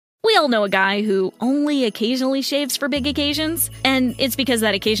all know a guy who only occasionally shaves for big occasions, and it's because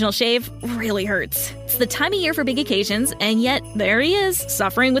that occasional shave really hurts. It's the time of year for big occasions, and yet there he is,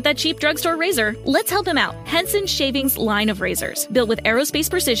 suffering with that cheap drugstore razor. Let's help him out. Henson Shaving's line of razors, built with aerospace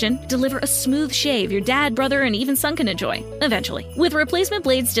precision, deliver a smooth shave your dad, brother, and even son can enjoy, eventually. With replacement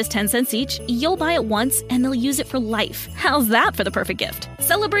blades just 10 cents each, you'll buy it once, and they'll use it for life. How's that for the perfect gift?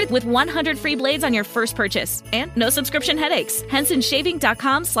 Celebrate with 100 free blades on your first purchase, and no subscription headaches.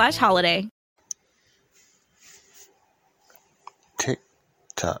 HensonShaving.com/holiday. Tick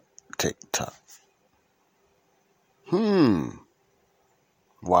tock, tick tock.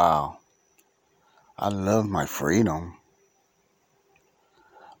 Wow. I love my freedom.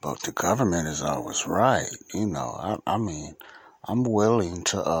 But the government is always right. I mean, I'm willing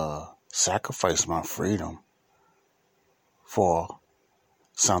to sacrifice my freedom for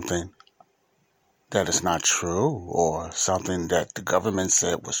something that is not true or something that the government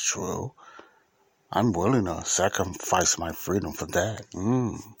said was true. I'm willing to sacrifice my freedom for that.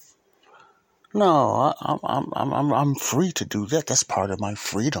 No, I'm free to do that. That's part of my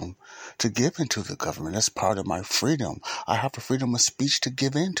freedom to give into the government. That's part of my freedom. I have the freedom of speech to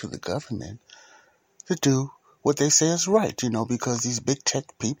give in to the government to do what they say is right, because these big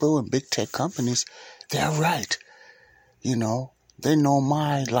tech people and big tech companies, they're right. They know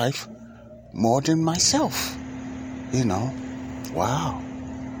my life more than myself. Wow.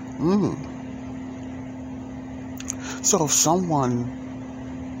 So if someone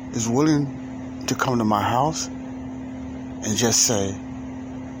is willing to come to my house and just say,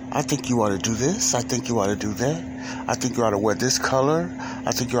 I think you ought to do this, I think you ought to do that, I think you ought to wear this color,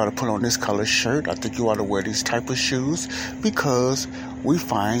 I think you ought to put on this color shirt, I think you ought to wear these type of shoes, because we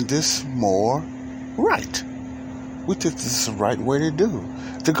find this more right. We think this is the right way to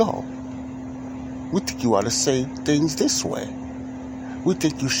go. We think you ought to say things this way. We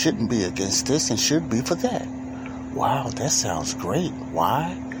think you shouldn't be against this and should be for that. Wow, that sounds great.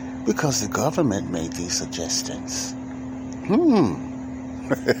 Why? Because the government made these suggestions.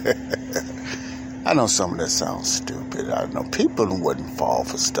 I know some of that sounds stupid. I know people wouldn't fall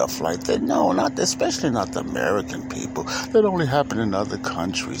for stuff like that. No, especially not the American people. That only happened in other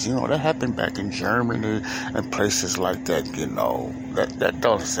countries. That happened back in Germany and places like that. That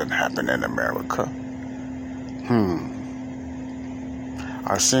doesn't happen in America.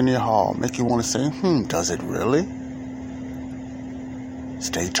 Arsenio Hall make you want to say, does it really?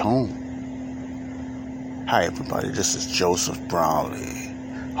 Stay tuned. Hi everybody, this is Joseph Brownlee,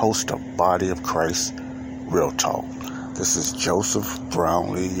 host of Body of Christ Real Talk. This is Joseph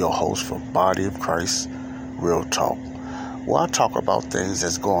Brownlee, your host for Body of Christ Real Talk. Well, I talk about things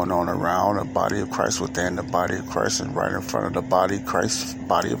that's going on around the body of Christ, within the body of Christ, and right in front of the body of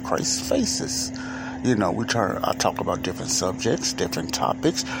Christ faces. I talk about different subjects, different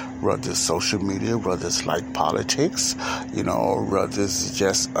topics, whether it's social media, whether it's like politics, whether it's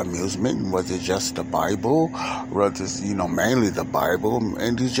just amusement, whether it's just the Bible, whether it's, mainly the Bible,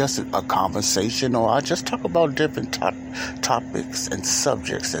 and it's just a conversation, or I just talk about different topics and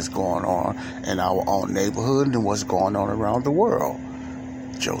subjects that's going on in our own neighborhood and what's going on around the world.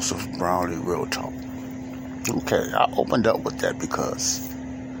 Joseph Brownlee Real Talk. Okay, I opened up with that because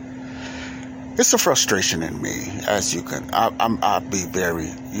it's a frustration in me, as you can. I'll be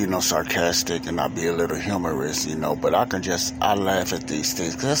very, sarcastic, and I'll be a little humorous, but I laugh at these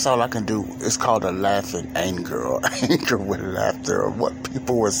things, because that's all I can do. It's called a laughing anger, or anger with laughter, or what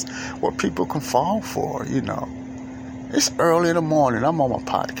people can fall for, It's early in the morning. I'm on my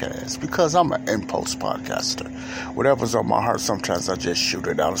podcast, because I'm an impulse podcaster. Whatever's on my heart, sometimes I just shoot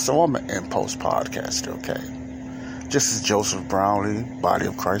it out. So I'm an impulse podcaster, okay? This is Joseph Brownlee, Body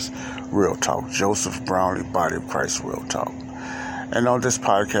of Christ, Real Talk. Joseph Brownlee, Body of Christ, Real Talk. And on this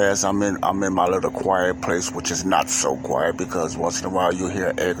podcast, I'm in my little quiet place, which is not so quiet, because once in a while you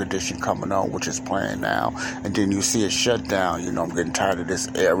hear air conditioning coming on, which is playing now, and then you see it shut down. I'm getting tired of this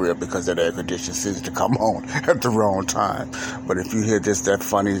area, because that air conditioning seems to come on at the wrong time. But if you hear that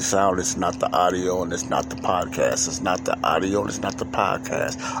funny sound, it's not the audio and it's not the podcast. It's not the audio and it's not the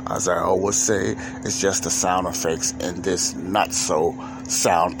podcast. As I always say, it's just the sound effects in this not so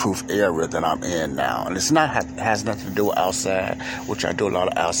soundproof area that I'm in now. And has nothing to do with outside, which I do a lot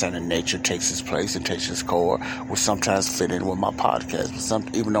of outside, and nature takes its place and takes its core, which sometimes fit in with my podcast.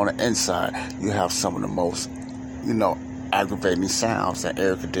 But even on the inside, you have some of the most, aggravating sounds and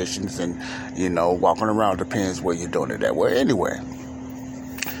air conditions, and, walking around depends where you're doing it at. Well, anyway,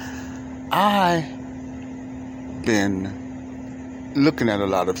 I've been looking at a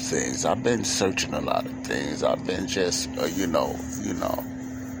lot of things. I've been searching a lot of things. I've been just,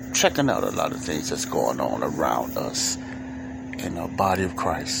 checking out a lot of things that's going on around us in the body of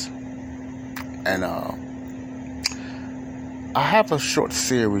Christ. And I have a short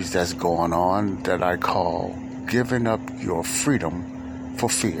series that's going on that I call Giving Up Your Freedom for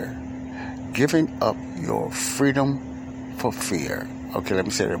Fear. Giving up your freedom for fear. Okay, let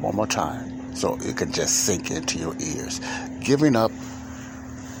me say that one more time so it can just sink into your ears. Giving up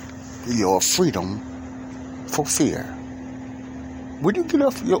your freedom for fear. Would you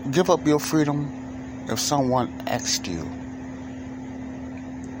give up your freedom if someone asked you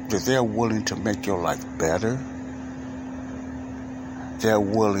that they're willing to make your life better? They're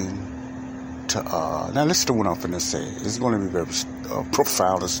willing to, now listen to what I'm finna say. It's going to be very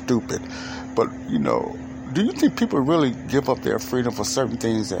profound and stupid. But, do you think people really give up their freedom for certain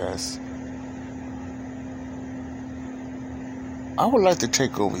things as, I would like to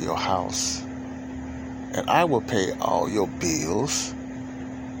take over your house and I will pay all your bills.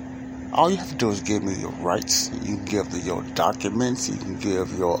 All you have to do is give me your rights. You can give your documents. You can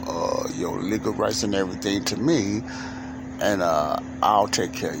give your legal rights and everything to me. And I'll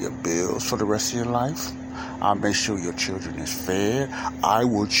take care of your bills for the rest of your life. I'll make sure your children is fed. I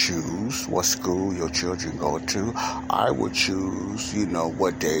will choose what school your children go to. I will choose,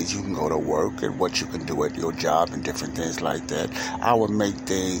 what days you can go to work and what you can do at your job and different things like that. I will make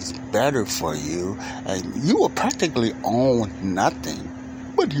things better for you. And you will practically own nothing,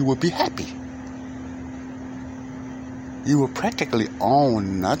 but you will be happy. You will practically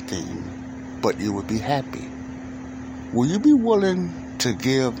own nothing, but you will be happy. Will you be willing to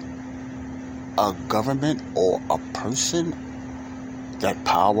give a government or a person that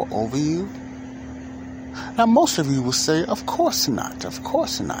power over you? Now, most of you will say, of course not. Of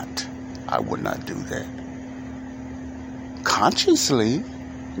course not. I would not do that. Consciously,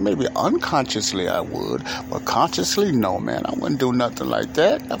 maybe unconsciously I would, but consciously, no, man. I wouldn't do nothing like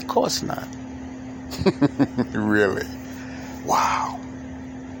that. Of course not. Really? Wow.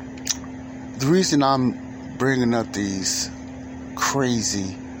 The reason I'm bringing up these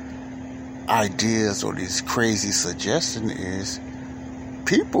crazy ideas or these crazy suggestions is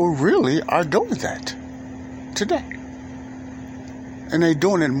people really are doing that today. And they're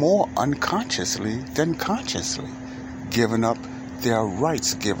doing it more unconsciously than consciously, giving up their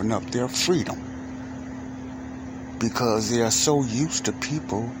rights, giving up their freedom, because they are so used to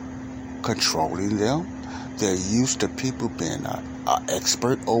people controlling them. They're used to people being an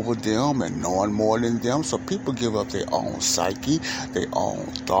expert over them and knowing more than them. So people give up their own psyche, their own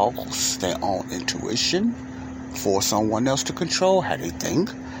thoughts, their own intuition for someone else to control how they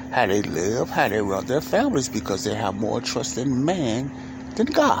think, how they live, how they run their families, because they have more trust in man than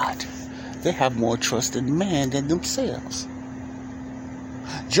God. They have more trust in man than themselves.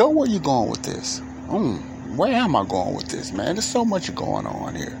 Joe, where you going with this? Where am I going with this, man? There's so much going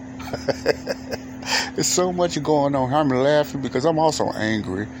on here. There's so much going on. I'm laughing because I'm also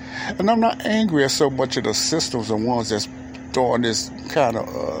angry. And I'm not angry at so much of the systems and ones that's throwing this kind of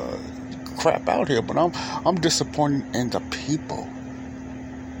crap out here, but I'm disappointed in the people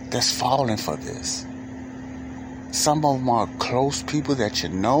that's falling for this. Some of them are close people that you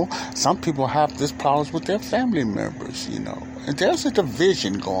know. Some people have this problems with their family members, And there's a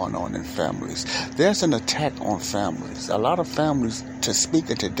division going on in families. There's an attack on families. A lot of families, to speak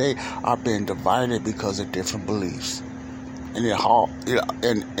of today, are being divided because of different beliefs. And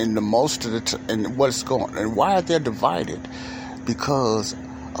what's going, and why are they divided? Because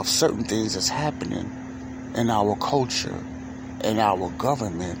of certain things that's happening in our culture, in our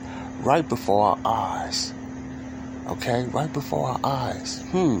government, right before our eyes. Okay, right before our eyes.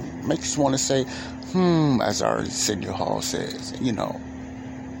 Makes you want to say, as our Senior Hall says,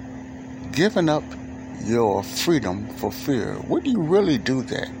 giving up your freedom for fear. Would you really do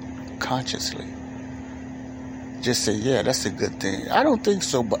that consciously? Just say, yeah, that's a good thing. I don't think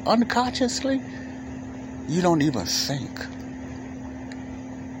so, but unconsciously, you don't even think.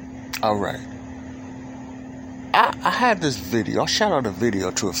 All right. I had this video. I shot out a video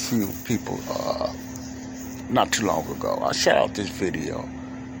to a few people not too long ago. I shot out this video.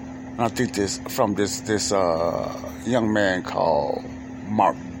 And I think this young man called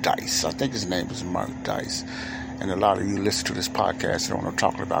Mark Dice. I think his name is Mark Dice. And a lot of you listen to this podcast and know what I'm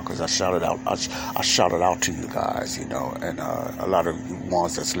talking about because I shout it out. I shout it out to you guys, And a lot of you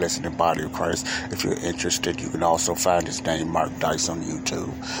ones that's listening, Body of Christ, if you're interested, you can also find his name, Mark Dice, on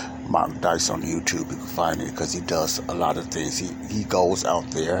YouTube. Mark Dice on YouTube, you can find it because he does a lot of things. He goes out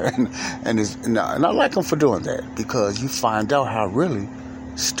there and I like him for doing that because you find out how really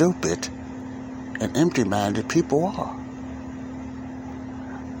stupid and empty-minded people are.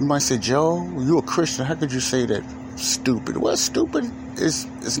 You might say, Joe, you're a Christian. How could you say that stupid? Well, stupid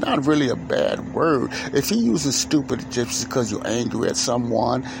it's not really a bad word. If you're using stupid just because you're angry at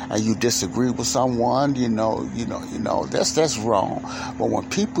someone and you disagree with someone, that's wrong. But when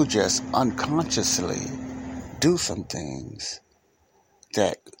people just unconsciously do some things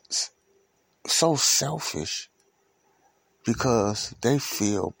that's so selfish because they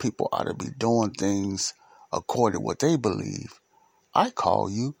feel people ought to be doing things according to what they believe, I call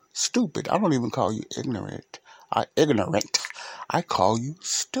you stupid. I don't even call you ignorant. I call you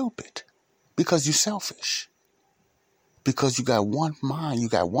stupid because you're selfish. Because you got one mind, you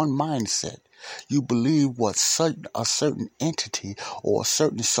got one mindset. You believe what a certain entity or a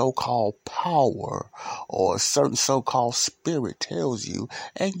certain so-called power or a certain so-called spirit tells you,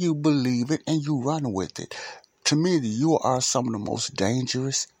 and you believe it and you run with it. To me, you are some of the most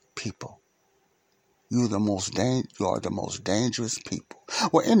dangerous people. You are the most dangerous people.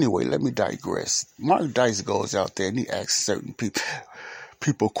 Well, anyway, let me digress. Mark Dice goes out there and he asks certain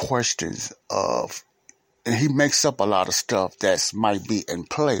people questions and he makes up a lot of stuff that might be in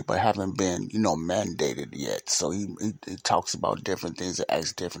play but haven't been, mandated yet. So he talks about different things and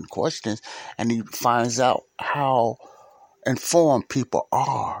asks different questions, and he finds out how informed people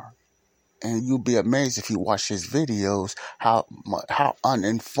are. And you'll be amazed if you watch his videos how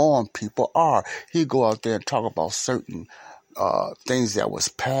uninformed people are. He'll go out there and talk about certain things that was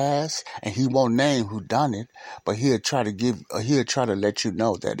passed, and he won't name who done it, but he'll try to let you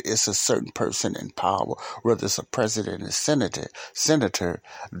know that it's a certain person in power, whether it's a president or senator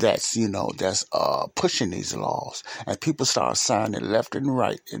that's pushing these laws, and people start signing left and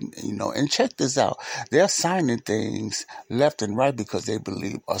right, and check this out, they're signing things left and right because they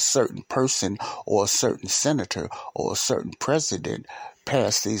believe a certain person or a certain senator or a certain president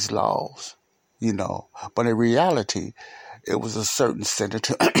passed these laws, but in reality, it was a certain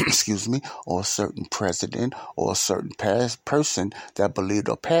senator, or a certain president or a certain person that believed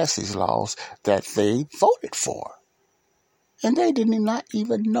or passed these laws that they voted for. And they did not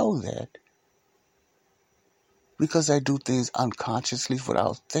even know that because they do things unconsciously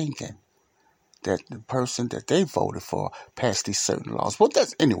without thinking that the person that they voted for passed these certain laws. Well,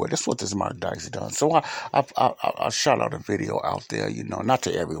 that's what this Mark Dice done. So I shot out a video out there, not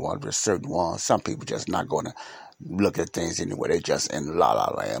to everyone, but certain ones. Some people just not going to look at things anyway. They just in la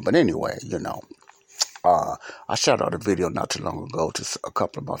la land. But anyway, I shot out a video not too long ago to a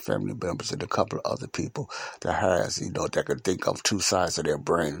couple of my family members and a couple of other people that has, that can think of two sides of their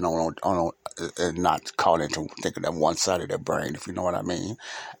brain and not caught into thinking of one side of their brain, if you know what I mean.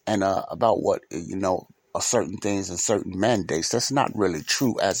 And about what, certain things and certain mandates that's not really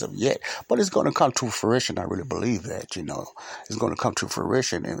true as of yet, but it's going to come to fruition. I really believe that, it's going to come to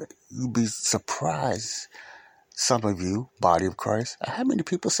fruition, and you'll be surprised, some of you, body of Christ, how many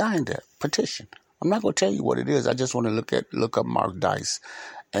people signed that petition. I'm not going to tell you what it is. I just want to look up Mark Dice,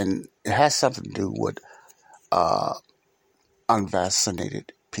 and it has something to do with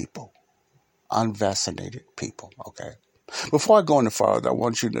unvaccinated people. Unvaccinated people, okay? Before I go any further, I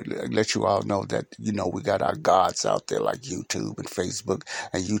want you to let you all know that, we got our gods out there like YouTube and Facebook,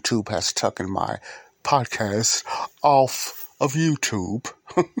 and YouTube has taken my podcast off of YouTube.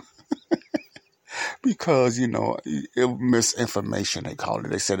 Because, misinformation, they call it.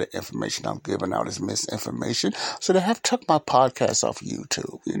 They said the information I'm giving out is misinformation. So they have took my podcast off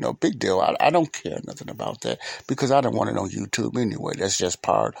YouTube. Big deal. I don't care nothing about that because I don't want it on YouTube anyway. That's just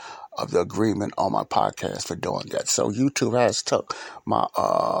part of the agreement on my podcast for doing that. So YouTube has took my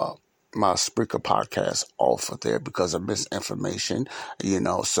Spreaker podcast off of there because of misinformation,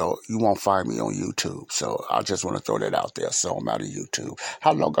 so you won't find me on YouTube. So I just want to throw that out there. So I'm out of YouTube.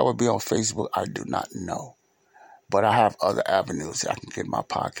 How long I will be on Facebook, I do not know. But I have other avenues that I can get my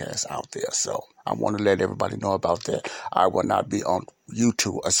podcast out there. So I want to let everybody know about that. I will not be on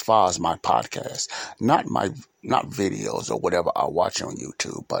YouTube as far as my podcast. Not videos or whatever I watch on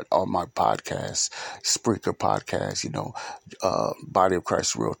YouTube, but on my podcast, Spreaker podcast, Body of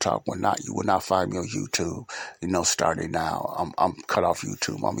Christ Real Talk. You will not find me on YouTube, starting now. I'm cut off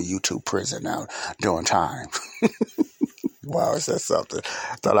YouTube. I'm in YouTube prison now during time. Wow, is that something?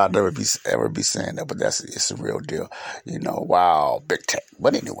 Thought I'd never be saying that, but it's a real deal. Wow, big tech.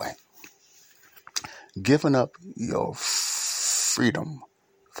 But anyway, giving up your freedom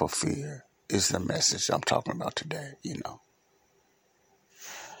for fear is the message I'm talking about today,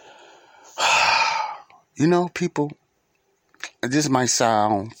 People, this might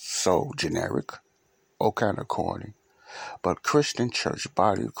sound so generic or kind of corny, but Christian church,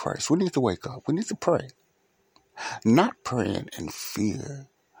 body of Christ, we need to wake up. We need to pray. Not praying in fear,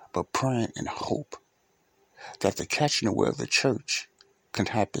 but praying in hope that the catching away of the church can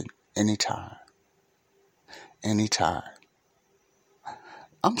happen anytime. Anytime.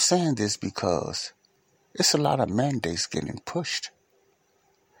 I'm saying this because it's a lot of mandates getting pushed.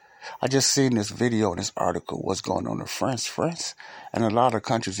 I just seen this video, this article, what's going on in France, and a lot of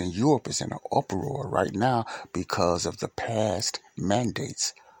countries in Europe is in an uproar right now because of the past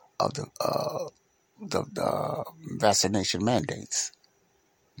mandates of the vaccination mandates.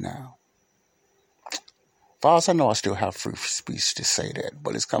 Now, as far as I know, I still have free speech to say that,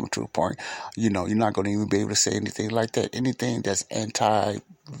 but it's coming to a point, you're not going to even be able to say anything like that. Anything that's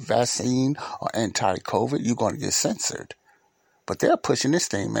anti-vaccine or anti-COVID, you're going to get censored. But they're pushing this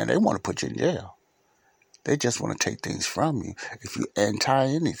thing, man. They want to put you in jail. They just want to take things from you if you anti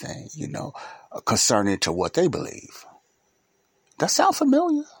anything, concerning to what they believe. That sound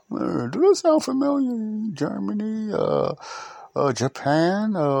familiar? Do that sound familiar? Germany,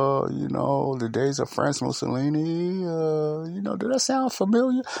 Japan, the days of France Mussolini, do that sound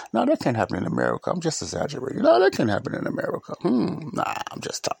familiar? No, that can't happen in America. I'm just exaggerating. No, that can't happen in America. Nah, I'm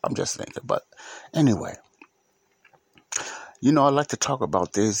just thinking. But anyway. I like to talk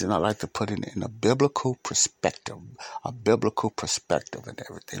about this, and I like to put it in a biblical perspective and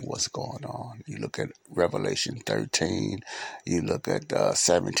everything, what's going on. You look at Revelation 13, you look at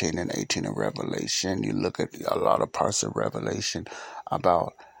 17 and 18 of Revelation, you look at a lot of parts of Revelation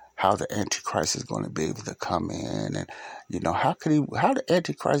about how the Antichrist is going to be able to come in, and, how the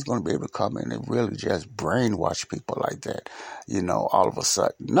Antichrist is going to be able to come in and really just brainwash people like that, all of a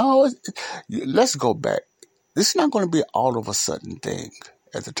sudden. No, let's go back. This is not going to be an all of a sudden thing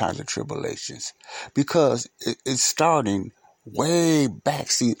at the times of tribulations, because it's starting way back.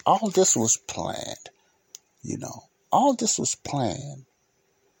 See, all this was planned, all this was planned.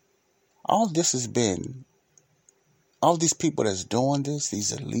 All this has been, all these people that's doing this,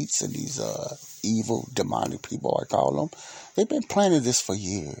 these elites and these evil, demonic people, I call them, they've been planning this for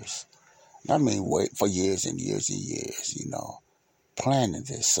years. For years and years and years, planning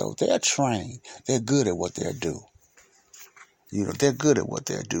this. So they're trained. They're good at what they do. They're good at what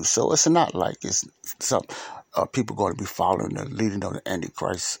they do. So it's not like it's some people going to be following the leading of the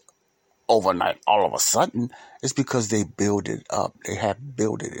Antichrist overnight all of a sudden. It's because they build it up. They have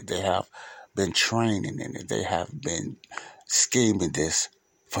built it. They have been training in it. They have been scheming this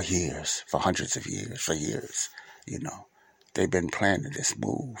for years, for hundreds of years, for years. They've been planning this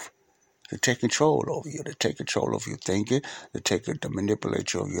move to take control over you, to take control of your thinking, to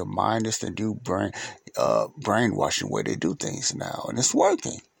manipulate your mind. It's to do brainwashing where they do things now, and it's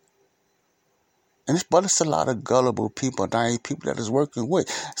working. But it's a lot of gullible people, naive people that is working with.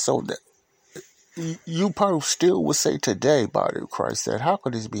 So that you probably still would say today, body of Christ, that how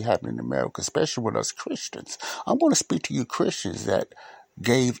could this be happening in America, especially with us Christians? I'm going to speak to you Christians that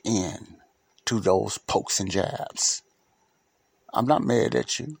gave in to those pokes and jabs. I'm not mad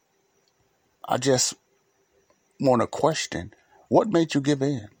at you. I just want to question, what made you give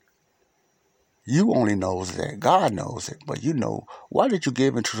in? You only knows that. God knows it. But why did you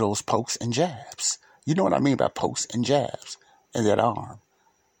give into those pokes and jabs? You know what I mean by pokes and jabs in that arm.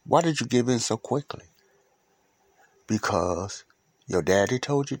 Why did you give in so quickly? Because your daddy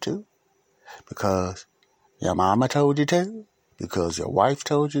told you to? Because your mama told you to? Because your wife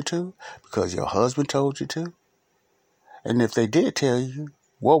told you to? Because your husband told you to? And if they did tell you,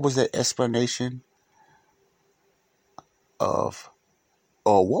 what was the explanation of,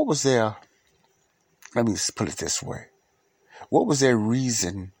 or what was their, let me put it this way, what was their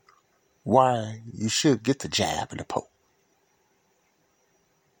reason why you should get the jab and the poke?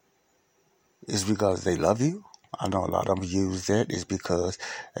 Is because they love you? I know a lot of them use that. Is because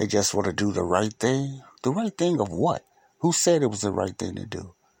they just want to do the right thing. The right thing of what? Who said it was the right thing to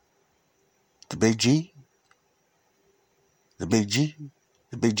do? The big G? The big G?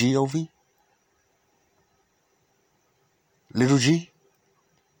 The big G-O-V? Little G?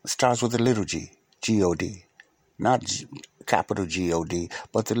 It starts with the little G. G-O-D. Not capital G-O-D,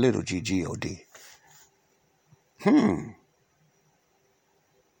 but the little G, G-O-D.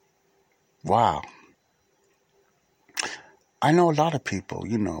 Wow. I know a lot of people,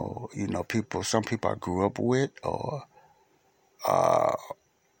 some people I grew up with, or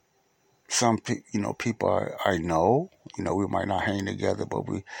some people I know. We might not hang together, but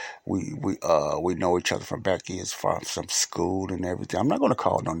we know each other from back years, from some school and everything. I'm not going to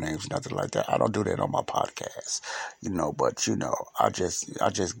call no names, nothing like that. I don't do that on my podcast, But I just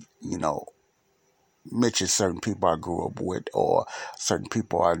mention certain people I grew up with, or certain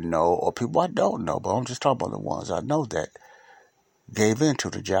people I know, or people I don't know. But I'm just talking about the ones I know that gave in to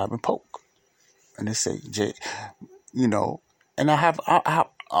the jab and poke, and they say, and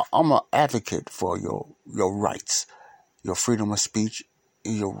I'm an advocate for your rights, your freedom of speech,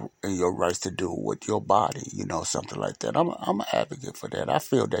 in your rights to do with your body, something like that. I'm an advocate for that. I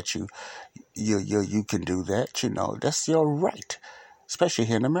feel that you can do that. That's your right, especially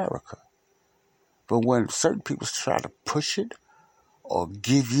here in America. But when certain people try to push it or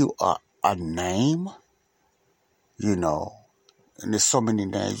give you a name, and there's so many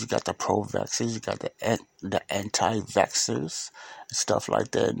names. You got the pro-vaxxers, you got the anti-vaxxers, and stuff like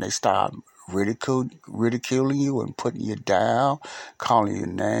that. And they start ridiculing you and putting you down, calling you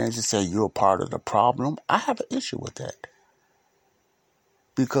names and saying you're a part of the problem. I have an issue with that.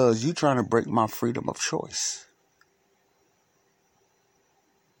 Because you're trying to break my freedom of choice.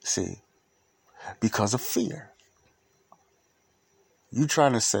 See? Because of fear. You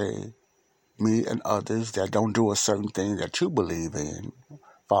trying to say me and others that don't do a certain thing that you believe in, as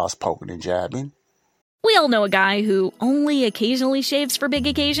far as poking and jabbing. We all know a guy who only occasionally shaves for big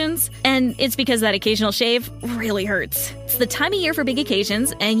occasions, and it's because that occasional shave really hurts. It's the time of year for big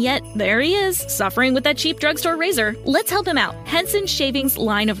occasions, and yet there he is, suffering with that cheap drugstore razor. Let's help him out. Henson Shaving's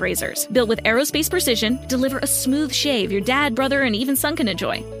line of razors, built with aerospace precision, deliver a smooth shave your dad, brother, and even son can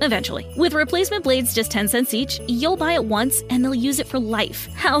enjoy, eventually. With replacement blades just 10 cents each, you'll buy it once, and they'll use it for life.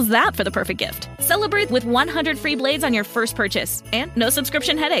 How's that for the perfect gift? Celebrate with 100 free blades on your first purchase, and no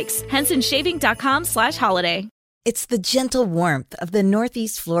subscription headaches. HensonShaving.com/holiday. It's the gentle warmth of the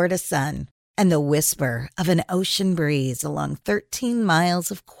Northeast Florida sun and the whisper of an ocean breeze along 13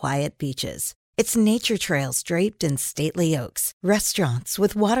 miles of quiet beaches. It's nature trails draped in stately oaks, restaurants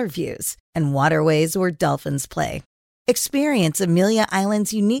with water views, and waterways where dolphins play. Experience Amelia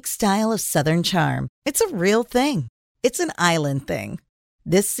Island's unique style of Southern charm. It's a real thing. It's an island thing.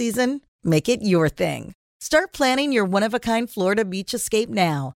 This season, make it your thing. Start planning your one-of-a-kind Florida beach escape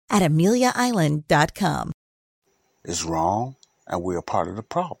now at AmeliaIsland.com. It's wrong, and we're a part of the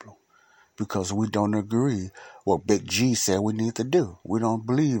problem because we don't agree what Big G said we need to do. We don't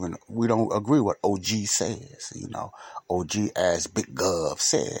agree what OG says, OG as Big Gov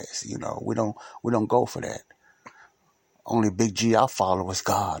says, we don't go for that. Only Big G I follow is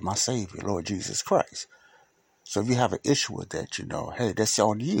God, my Savior, Lord Jesus Christ. So if you have an issue with that, hey, that's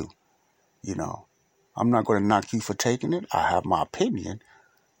on you, I'm not going to knock you for taking it. I have my opinion,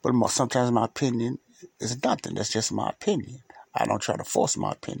 but sometimes my opinion is nothing. That's just my opinion. I don't try to force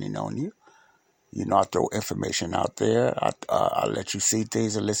my opinion on you. I throw information out there. I let you see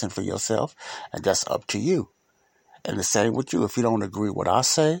things and listen for yourself, and that's up to you. And the same with you. If you don't agree with what I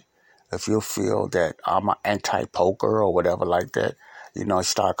say, if you feel that I'm an anti-poker or whatever like that,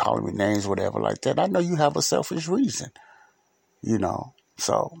 start calling me names, whatever like that, I know you have a selfish reason,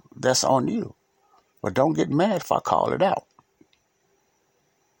 so that's on you. But don't get mad if I call it out.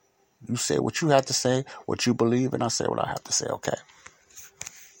 You say what you have to say, what you believe, and I say what I have to say, okay?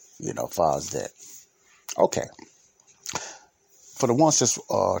 As far as that. Okay. For the ones that's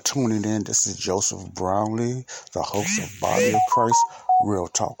tuning in, this is Joseph Brownlee, the host of Body of Christ Real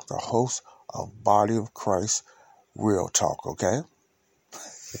Talk. The host of Body of Christ Real Talk, okay?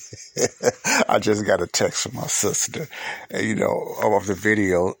 I just got a text from my sister. And, of the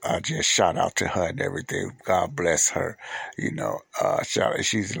video, I just shout out to her and everything. God bless her.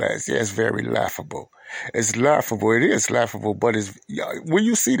 She's laughing. Yeah, it's very laughable. It's laughable. It is laughable, but when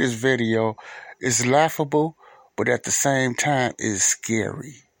you see this video, it's laughable, but at the same time, it's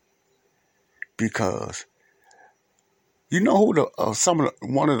scary. Because, who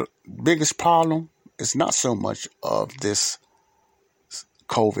one of the biggest problem is not so much of this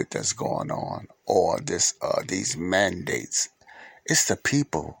COVID that's going on or these mandates. It's the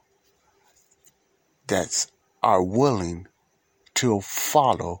people that are willing to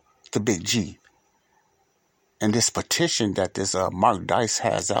follow the Big G. And this petition that this Mark Dice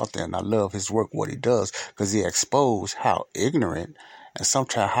has out there, and I love his work, what he does, because he exposed how ignorant and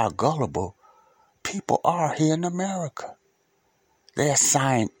sometimes how gullible people are here in America. They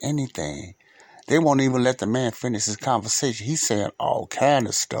assign anything. They won't even let the man finish his conversation. He's saying all kind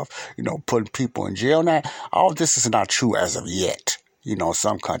of stuff, putting people in jail. Now, all this is not true as of yet.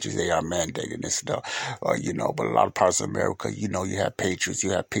 Some countries, they are mandating this stuff, but a lot of parts of America, you have patriots,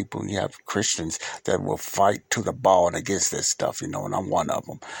 you have people, you have Christians that will fight to the bone against this stuff, and I'm one of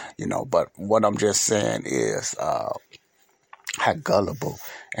them, but what I'm just saying is, how gullible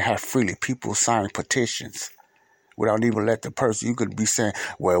and how freely people sign petitions. Without even let the person, you could be saying,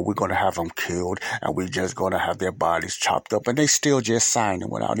 well, we're going to have them killed and we're just going to have their bodies chopped up. And they still just signing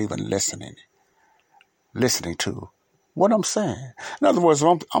without even listening to what I'm saying. In other words,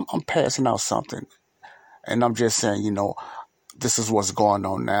 I'm passing out something and I'm just saying, this is what's going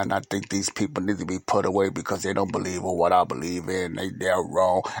on now. And I think these people need to be put away because they don't believe in what I believe in. They're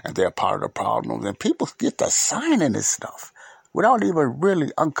wrong and they're part of the problem. And people get to signing this stuff. without even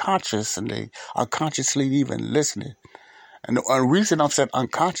really unconsciously even listening. And the reason I'm saying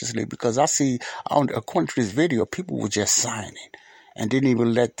unconsciously, because I see, according to this video, people were just signing and didn't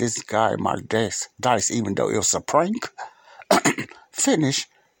even let this guy, Mark Dice, even though it was a prank, finish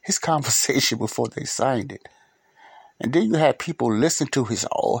his conversation before they signed it. And then you had people listen to they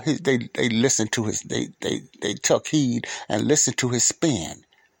took heed and listened to his spin,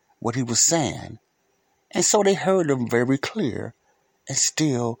 what he was saying. And so they heard him very clear and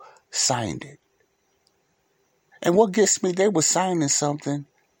still signed it. And what gets me, they were signing something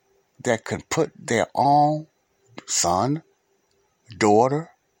that could put their own son,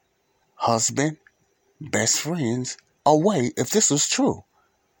 daughter, husband, best friends away if this was true.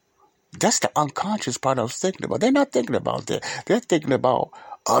 That's the unconscious part I was thinking about. They're not thinking about that. They're thinking about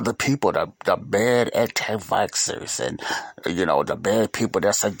other people, the bad anti-vaxxers and, the bad people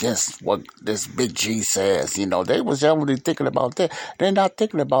that's against what this Big G says. They was only thinking about that. They're not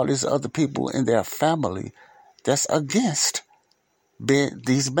thinking about these other people in their family that's against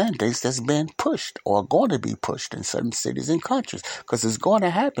these mandates that's been pushed or going to be pushed in certain cities and countries. Because it's going to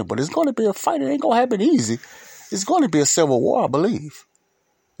happen, but it's going to be a fight. It ain't going to happen easy. It's going to be a civil war, I believe.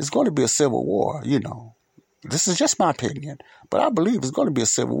 It's going to be a civil war, This is just my opinion. But I believe it's going to be a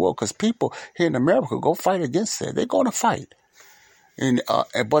civil war because people here in America go fight against it. They're going to fight.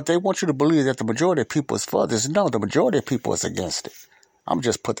 But they want you to believe that the majority of people is for this. No, the majority of people is against it. I'm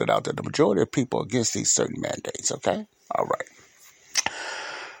just putting it out there. The majority of people are against these certain mandates, okay? All right.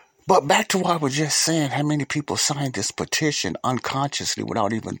 But back to what I was just saying, how many people signed this petition unconsciously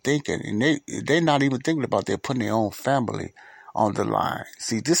without even thinking. And they're not even thinking about they're putting their own family on the line.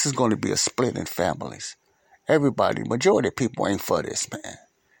 See, this is going to be a split in families. Majority of people ain't for this, man.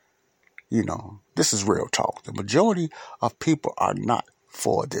 This is real talk. The majority of people are not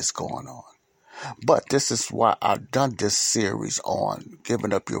for this going on. But this is why I've done this series on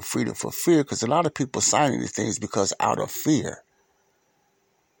giving up your freedom for fear, because a lot of people signing these things because out of fear.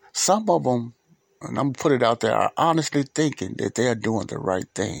 Some of them, and I'm going to put it out there, are honestly thinking that they are doing the right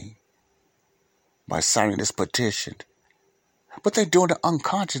thing by signing this petition. But they're doing it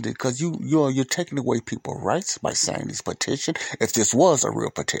unconsciously because you're taking away people's rights by signing this petition. If this was a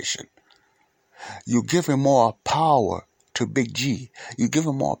real petition, you're giving more power to Big G. You're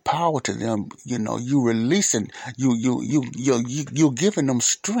giving more power to them. You releasing. You're giving them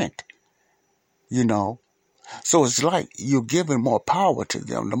strength. So it's like you're giving more power to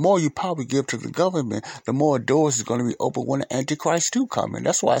them. The more you power give to the government, the more doors is going to be open when the Antichrist do come in.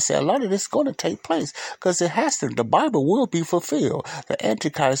 That's why I say a lot of this is going to take place because it has to. The Bible will be fulfilled. The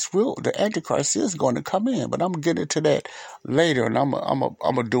Antichrist is going to come in. But I'm going to get into that later, and I'm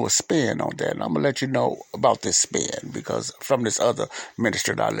gonna do a spin on that, and I'm gonna let you know about this spin because from this other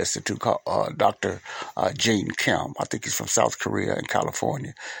minister that I listened to called Dr. Gene Kim. I think he's from South Korea and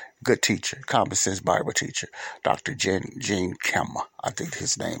California. Good teacher, common sense Bible teacher, Dr. Gene Kim, I think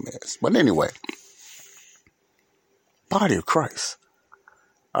his name is. But anyway, body of Christ.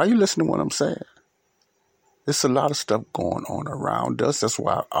 Are you listening to what I'm saying? There's a lot of stuff going on around us. That's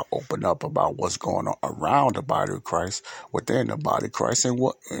why I open up about what's going on around the body of Christ, within the body of Christ, and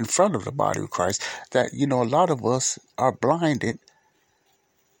what in front of the body of Christ. That, a lot of us are blinded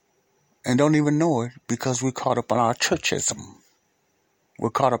and don't even know it because we're caught up in our churchism.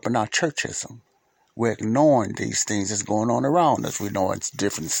 We're ignoring these things that's going on around us. We know it's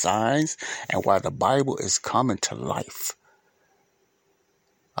different signs and why the Bible is coming to life.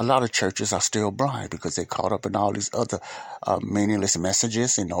 A lot of churches are still blind because they're caught up in all these other meaningless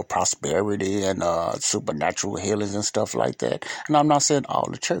messages, prosperity and supernatural healings and stuff like that. And I'm not saying all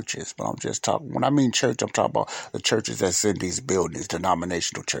the churches, but I'm just talking, when I mean church, I'm talking about the churches that's in these buildings,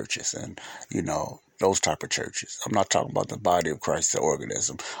 denominational churches and, those type of churches. I'm not talking about the body of Christ, the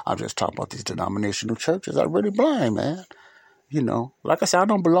organism. I'm just talking about these denominational churches that are really blind, man. Like I said, I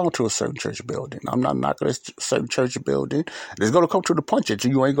don't belong to a certain church building. I'm not knocking a certain church building. It's going to come to the punch that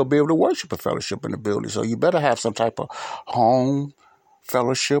you ain't going to be able to worship a fellowship in the building. So you better have some type of home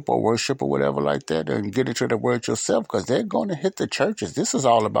fellowship or worship or whatever like that and get into the word yourself because they're going to hit the churches. This is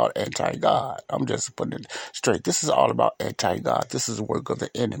all about anti-God. I'm just putting it straight. This is all about anti-God. This is the work of the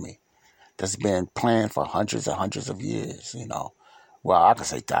enemy that's been planned for hundreds and hundreds of years, Well, I could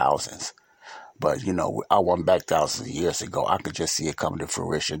say thousands. But, I went back thousands of years ago. I could just see it coming to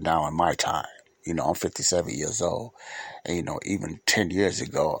fruition now in my time. I'm 57 years old. And, even 10 years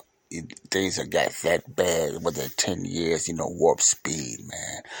ago, things have got that bad within 10 years, warp speed,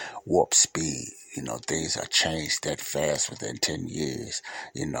 man. Warp speed. Things have changed that fast within 10 years,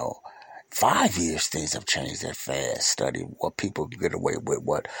 5 years, things have changed that fast. Study what people can get away with,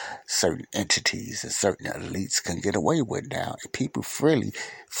 what certain entities and certain elites can get away with now. And people freely,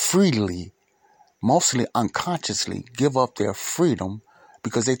 mostly unconsciously, give up their freedom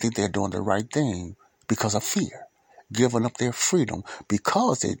because they think they're doing the right thing because of fear. Giving up their freedom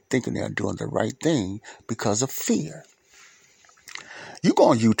because they're thinking they're doing the right thing because of fear. You go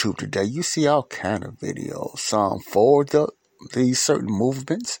on YouTube today, you see all kind of videos, some for these certain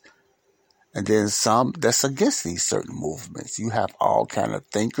movements, and then some that's against these certain movements. You have all kind of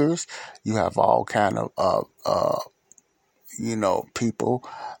thinkers. You have all kind of people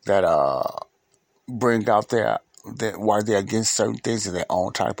that bring out why they're against certain things in their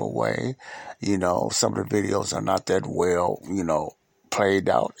own type of way. Some of the videos are not that well, played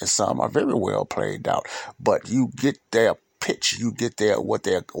out, and some are very well played out. But you get their pitch, you get where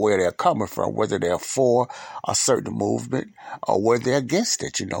they're coming from, whether they're for a certain movement or whether they're against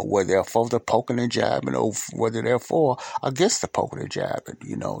it, whether they're for the poking and jabbing or whether they're for against the poking and jabbing.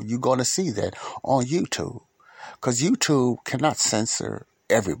 You're going to see that on YouTube because YouTube cannot censor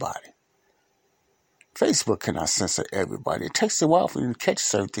everybody. Facebook cannot censor everybody. It takes a while for you to catch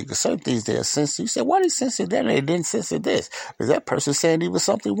certain things. Because certain things they'll censor. You say, why did they censor that and they didn't censor this? Because that person saying even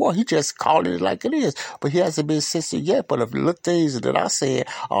something wrong. He just called it like it is. But he hasn't been censored yet. But if you look things that I said,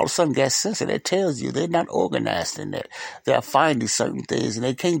 all of a sudden got censored, that tells you they're not organized in that. They're finding certain things and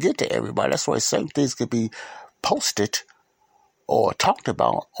they can't get to everybody. That's why certain things could be posted or talked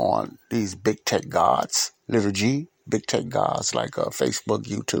about on these big tech gods, little g, big tech gods like Facebook,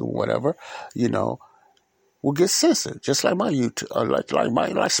 YouTube, whatever, will get censored, just like my YouTube, like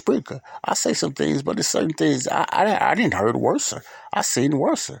Spreaker. I say some things, but there's certain things I didn't heard worse. I seen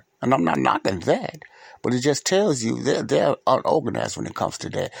worse, and I'm not knocking that, but it just tells you they're unorganized when it comes to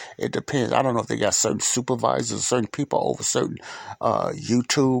that. It depends. I don't know if they got certain supervisors, certain people over certain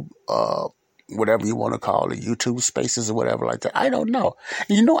YouTube, whatever you want to call it, YouTube spaces or whatever like that. I don't know.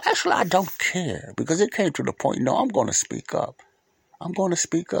 Actually, I don't care because it came to the point. I'm going to speak up. I'm going to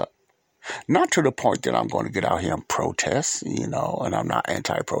speak up. Not to the point that I'm going to get out here and protest, and I'm not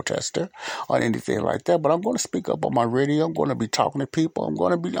anti-protester or anything like that, but I'm going to speak up on my radio. I'm going to be talking to people. I'm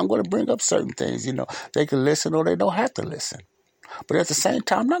going to bring up certain things, they can listen or they don't have to listen. But at the same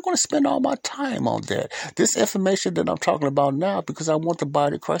time, I'm not going to spend all my time on that. This information that I'm talking about now, because I want the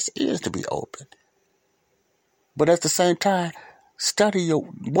body of Christ's ears to be open. But at the same time,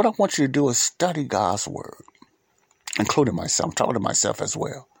 what I want you to do is study God's word, including myself. I'm talking to myself as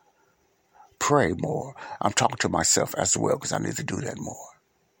well. Pray more. I'm talking to myself as well because I need to do that more.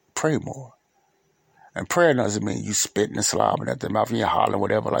 Pray more. And prayer doesn't mean you spitting and slobbing at the mouth and you're hollering,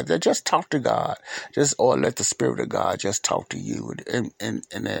 whatever like that. Just talk to God. Or let the Spirit of God just talk to you and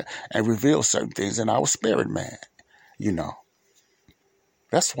reveal certain things in our spirit, man.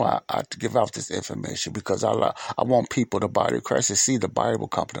 That's why I give out this information, because I want people, the body of Christ, to see the Bible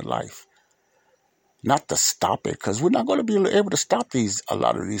come to life. Not to stop it, because we're not going to be able to stop a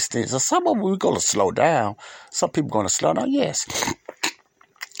lot of these things. And some of them we're going to slow down. Some people are going to slow down, yes.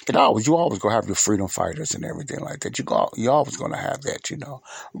 You always going to have your freedom fighters and everything like that. You're always going to have that,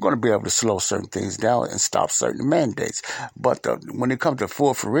 We're going to be able to slow certain things down and stop certain mandates. But when it comes to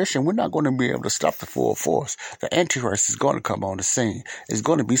full fruition, we're not going to be able to stop the full force. The Antichrist is going to come on the scene. There's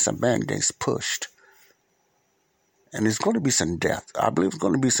going to be some mandates pushed. And there's going to be some death. I believe there's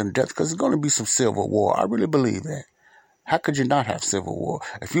going to be some death because there's going to be some civil war. I really believe that. How could you not have civil war?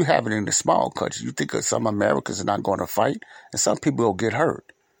 If you have it in the small countries, you think that some Americans are not going to fight and some people will get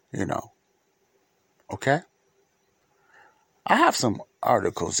hurt, Okay? I have some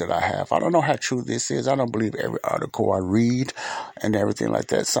articles that I have. I don't know how true this is. I don't believe every article I read and everything like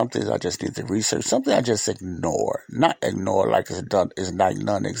that. Some things I just need to research. Something I just ignore. Not ignore like it's like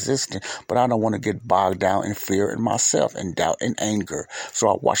non-existent, but I don't want to get bogged down in fear in myself and doubt and anger. So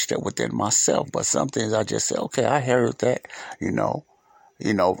I watch that within myself. But some things I just say, okay, I heard that,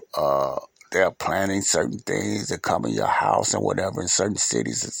 they're planning certain things that come in your house and whatever in certain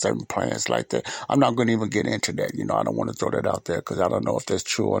cities and certain plans like that. I'm not going to even get into that. I don't want to throw that out there because I don't know if that's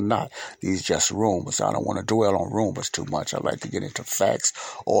true or not. These just rumors. I don't want to dwell on rumors too much. I like to get into facts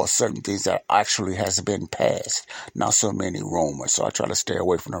or certain things that actually has been passed. Not so many rumors. So I try to stay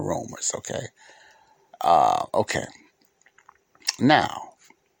away from the rumors. Okay. Okay. Now,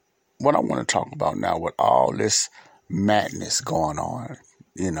 what I want to talk about now with all this madness going on,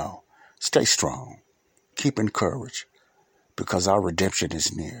 stay strong. Keep encouraged because our redemption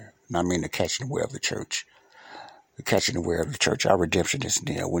is near. And I mean the catching away of the church. catching the way of the church. Our redemption is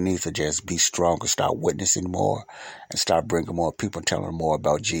near. We need to just be strong and start witnessing more and start bringing more people, telling them more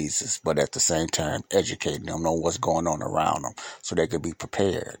about Jesus, but at the same time, educating them on what's going on around them so they can be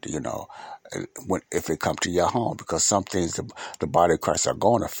prepared, if it comes to your home, because some things the body of Christ are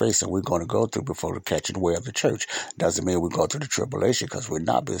going to face and we're going to go through before the catching the way of the church. Doesn't mean we go through the tribulation, because we're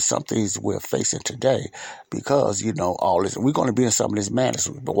not, but some things we're facing today because, all this, we're going to be in some of this madness.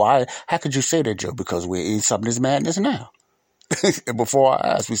 But why? How could you say that, Joe? Because we're in some of this madness now. Before our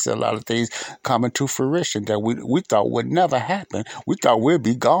eyes, we see a lot of things coming to fruition that we thought would never happen. We thought we'd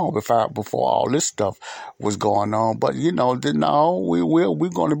be gone before all this stuff was going on. But, no, we're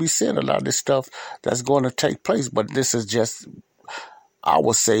going to be seeing a lot of this stuff that's going to take place. But this is just, I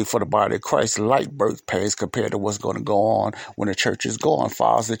would say, for the body of Christ, light birth pains compared to what's going to go on when the church is going,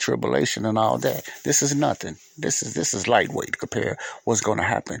 far as the tribulation and all that. This is nothing. This is lightweight compared to what's going to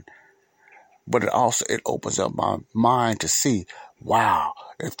happen. But it opens up my mind to see, wow,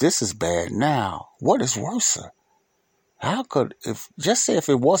 if this is bad now, what is worse? How could, if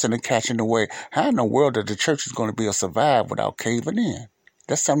it wasn't a catching the way, how in the world that the church is going to be able to survive without caving in?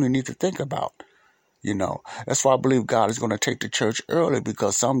 That's something you need to think about. That's why I believe God is going to take the church early,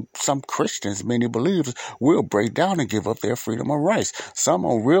 because some Christians, many believers, will break down and give up their freedom of rights. Some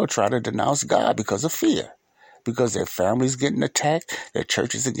will try to denounce God because of fear, because their families getting attacked, their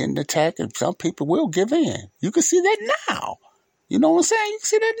churches are getting attacked, and some people will give in. You can see that now. You know what I'm saying? You can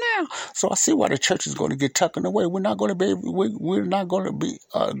see that now. So I see why the church is going to get tucked away. We're not going to be, we're not going to be,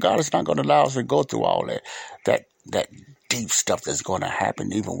 God is not going to allow us to go through all that deep stuff that's going to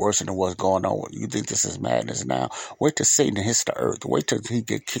happen, even worse than what's going on. You think this is madness now? Wait till Satan hits the earth. Wait till he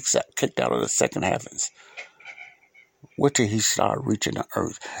get kicked out of the second heavens. Wait till he start reaching the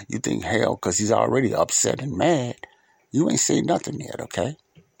earth. You think hell, because he's already upset and mad. You ain't seen nothing yet, okay?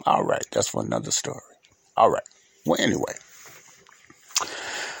 All right, that's for another story. All right. Well, anyway.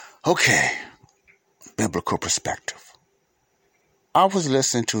 Okay. Biblical perspective. I was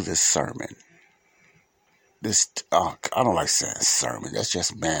listening to this sermon. I don't like saying sermon. That's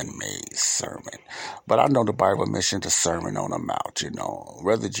just man-made sermon. But I know the Bible mentioned the Sermon on the Mount,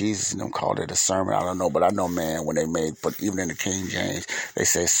 Whether Jesus and them called it a sermon, I don't know. But I know, man, when they but even in the King James, they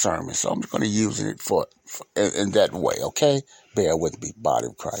say sermon. So I'm just going to use it for in that way, okay? Bear with me, body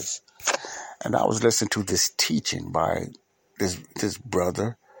of Christ. And I was listening to this teaching by this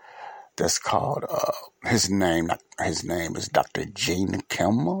brother that's called, his name is Dr. Gene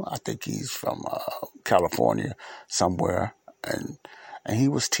Kimmel. I think he's from California somewhere. And he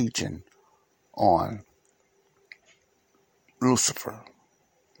was teaching on Lucifer.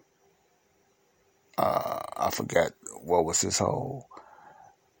 I forget what was his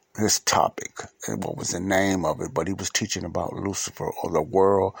topic and what was the name of it, but he was teaching about Lucifer,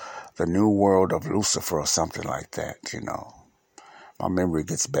 or the new world of Lucifer, or something like that, My memory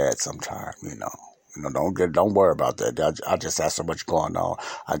gets bad sometimes, don't worry about that. I just have so much going on.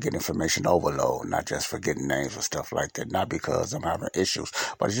 I get information overload, not just forgetting names and stuff like that. Not because I'm having issues,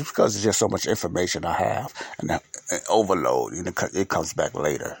 but just because there's just so much information I have and overload. It comes back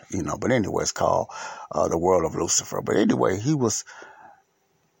later, But anyway, it's called The World of Lucifer. But anyway, he was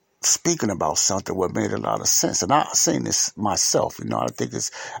speaking about something that made a lot of sense. And I've seen this myself, I think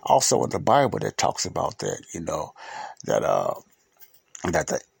it's also in the Bible that talks about that,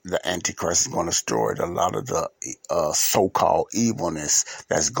 that the Antichrist is going to destroy a lot of the so-called evilness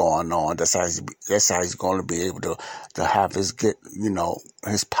that's going on. That's how he's going to be able to have his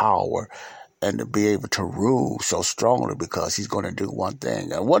his power and to be able to rule so strongly, because he's going to do one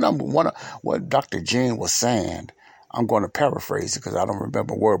thing. And what Dr. Gene was saying, I'm going to paraphrase it because I don't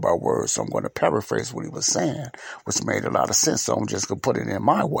remember word by word. So I'm going to paraphrase what he was saying, which made a lot of sense. So I'm just going to put it in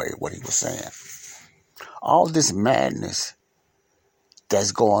my way, what he was saying. All this madness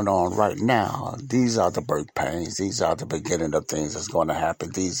that's going on right now, these are the birth pains. These are the beginning of things that's going to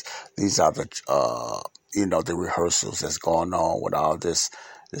happen. These are the, the rehearsals that's going on with all this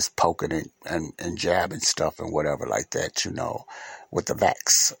poking and jabbing stuff and whatever like that, with the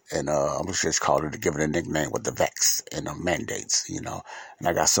vax. And I'm just calling it, to give it a nickname, with the vax and the mandates, And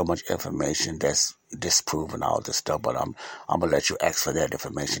I got so much information that's disproving all this stuff, but I'm going to let you ask for that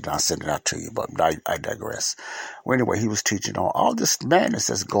information and I'll send it out to you. But I digress. Well, anyway, he was teaching on all this madness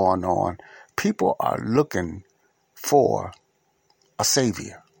that's going on. People are looking for a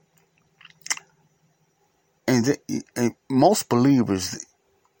savior. And most believers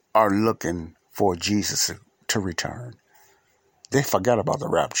are looking for Jesus to return. They forgot about the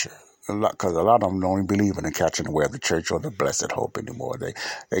rapture. because a lot of them don't even believe in the catching away of the church or the blessed hope anymore.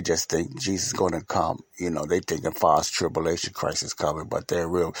 They just think Jesus is going to come. They think in fast tribulation Christ is coming, but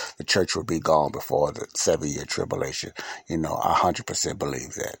the church will be gone before the 7-year tribulation. I 100%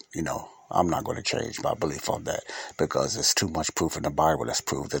 believe that. I'm not going to change my belief on that because there's too much proof in the Bible that's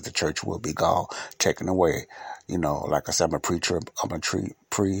proof that the church will be gone, taken away. Like I said, I'm a pre-trib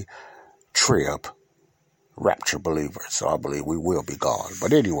rapture believer, so I believe we will be gone.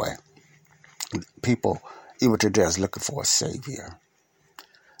 But anyway, people even today is looking for a savior.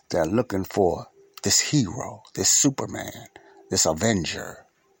 They're looking for this hero, this Superman, this Avenger.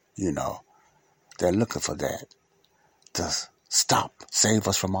 They're looking for that to save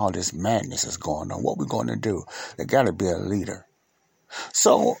us from all this madness that's going on. What we going to do? There got to be a leader.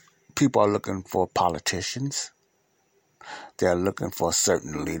 So people are looking for politicians. They're looking for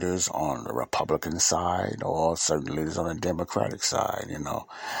certain leaders on the Republican side or certain leaders on the Democratic side,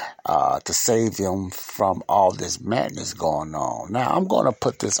 to save them from all this madness going on. Now, I'm going to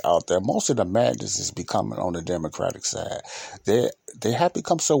put this out there. Most of the madness is becoming on the Democratic side. They have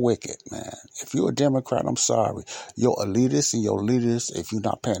become so wicked, man. If you're a Democrat, I'm sorry. Your elitists and your leaders, if you're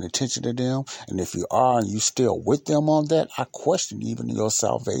not paying attention to them, and if you are and you still with them on that, I question even your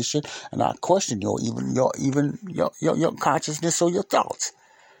salvation, and I question your consciousness or your thoughts.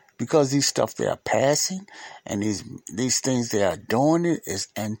 Because these stuff they are passing and these things they are doing is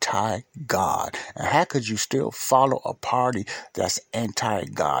anti-God. And how could you still follow a party that's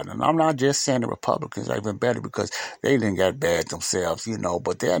anti-God? And I'm not just saying the Republicans are even better because they didn't get bad themselves,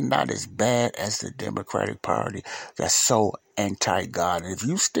 but they're not as bad as the Democratic Party that's so anti-God. And if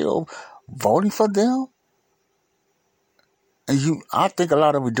you still voting for them, and I think a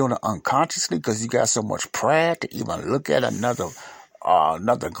lot of them are doing it unconsciously because you got so much pride to even look at another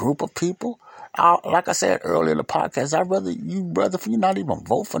group of people. Like I said earlier in the podcast, I'd rather you not even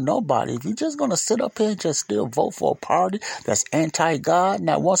vote for nobody. If you're just going to sit up here and just still vote for a party that's anti-God.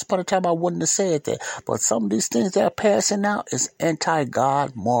 Now, once upon a time, I wouldn't have said that. But some of these things that are passing out is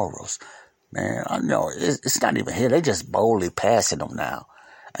anti-God morals. Man, I know it's not even here. They just boldly passing them now.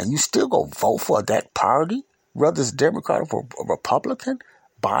 And you still go vote for that party? Whether it's Democrat or Republican,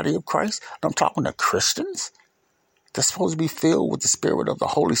 body of Christ. I'm talking to Christians. They're supposed to be filled with the spirit of the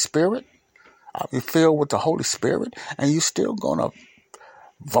Holy Spirit. Be filled with the Holy Spirit. And you still going to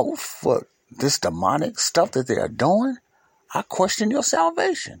vote for this demonic stuff that they are doing? I question your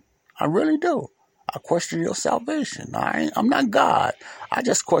salvation. I really do. I question your salvation. I'm not God. I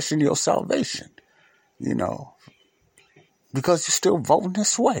just question your salvation. Because you're still voting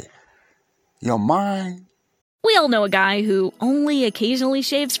this way. Your mind. We all know a guy who only occasionally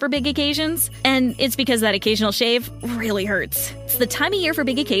shaves for big occasions, and it's because that occasional shave really hurts. It's the time of year for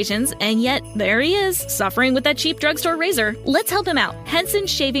big occasions, and yet there he is, suffering with that cheap drugstore razor. Let's help him out. Henson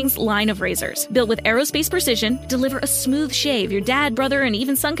Shaving's line of razors, built with aerospace precision, deliver a smooth shave your dad, brother, and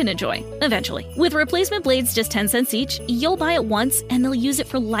even son can enjoy, eventually. With replacement blades just 10 cents each, you'll buy it once, and they'll use it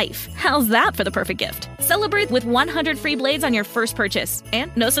for life. How's that for the perfect gift? Celebrate with 100 free blades on your first purchase,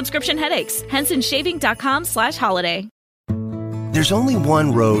 and no subscription headaches. HensonShaving.com/holiday. There's only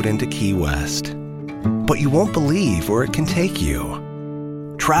one road into Key West, but you won't believe where it can take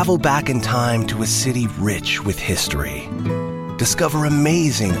you. Travel back in time to a city rich with history. Discover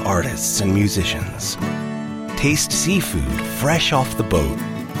amazing artists and musicians. Taste seafood fresh off the boat,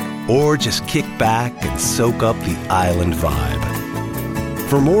 or just kick back and soak up the island vibe.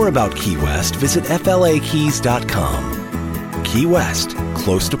 For more about Key West, visit flakeys.com. Key West,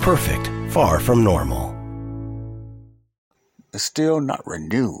 close to perfect, far from normal. It's still not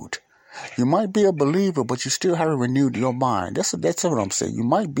renewed. You might be a believer, but you still haven't renewed your mind. That's what I'm saying. You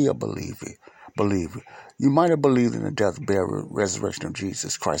might be a believer. You might have believed in the death, burial, resurrection of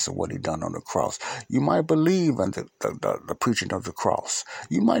Jesus Christ and what he done on the cross. You might believe in the preaching of the cross.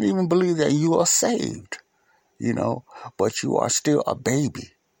 You might even believe that you are saved, but you are still a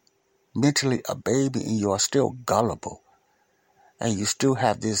baby, mentally a baby, and you are still gullible. And you still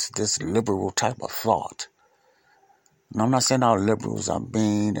have this liberal type of thought. And I'm not saying all liberals are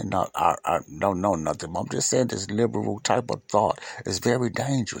mean and I don't know nothing. I'm just saying this liberal type of thought is very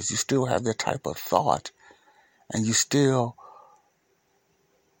dangerous. You still have that type of thought. And you still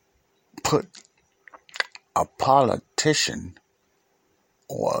put a politician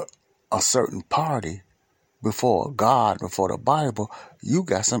or a certain party before God, before the Bible. You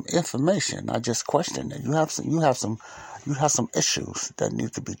got some information. I just question it. You have some issues that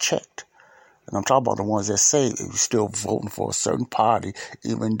need to be checked. And I'm talking about the ones that say you're still voting for a certain party,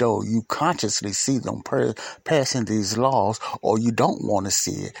 even though you consciously see them passing these laws, or you don't want to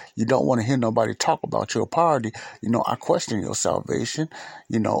see it. You don't want to hear nobody talk about your party. I question your salvation,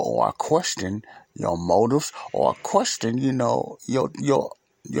 or I question your motives, or I question, your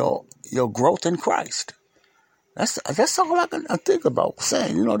growth in Christ. That's all I can think about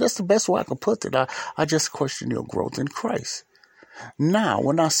saying. That's the best way I can put it. I just question your growth in Christ. Now,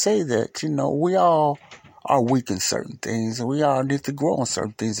 when I say that, we all are weak in certain things, and we all need to grow in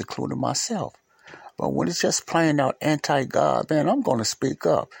certain things, including myself. But when it's just plain out anti-God, man, I'm going to speak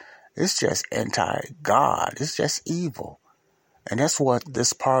up. It's just anti-God. It's just evil. And that's what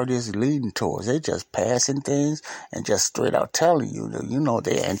this party is leading towards. They just passing things and just straight out telling you that,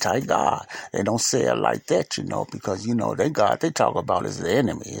 they're anti-God. They don't say it like that, because, they God they talk about is the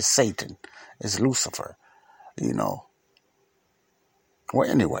enemy. It's Satan. It's Lucifer, Well,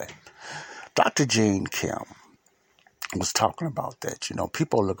 anyway, Dr. Jane Kim was talking about that.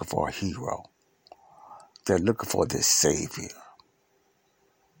 People are looking for a hero. They're looking for this savior.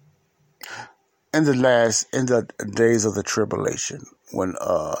 In the days of the tribulation, when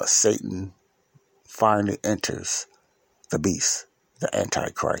Satan finally enters the beast, the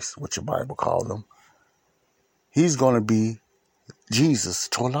Antichrist, which the Bible calls him, he's going to be Jesus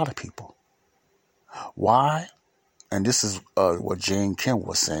to a lot of people. Why? And this is what Jane Kim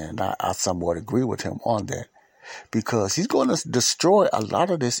was saying. I somewhat agree with him on that. Because he's going to destroy a lot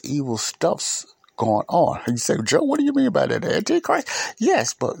of this evil stuff's going on. You say, Joe, what do you mean by that? Antichrist?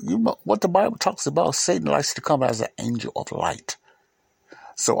 Yes, but what the Bible talks about, Satan likes to come as an angel of light.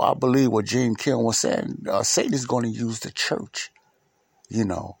 So I believe what Jane Kim was saying, Satan is going to use the church.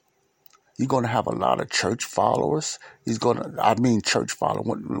 You're going to have a lot of church followers. Church followers.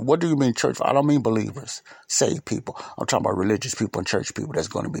 What do you mean church followers? I don't mean believers, saved people. I'm talking about religious people and church people that's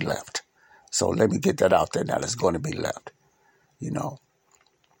going to be left. So let me get that out there now. That's going to be left.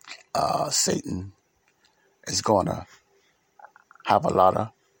 Satan is going to have a lot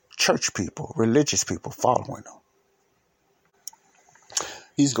of church people, religious people following him.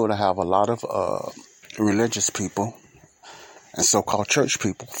 He's going to have a lot of religious people and so-called church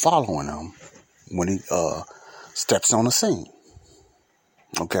people following him when he steps on the scene.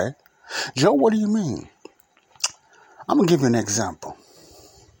 Okay? Joe, what do you mean? I'm going to give you an example.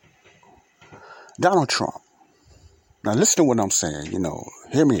 Donald Trump. Now listen to what I'm saying,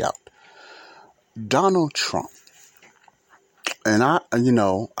 hear me out. Donald Trump. And I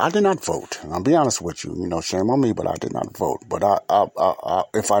did not vote. I'll be honest with you, shame on me, but I did not vote. But I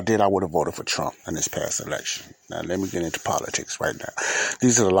if I did, I would have voted for Trump in this past election. Now let me get into politics right now.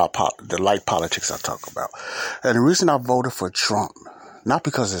 These are the light politics I talk about. And the reason I voted for Trump, not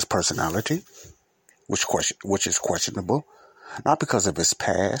because of his personality, which is questionable, not because of his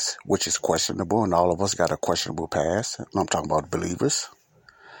past, which is questionable, and all of us got a questionable past. I'm talking about believers.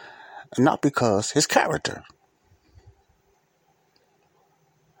 And not because his character.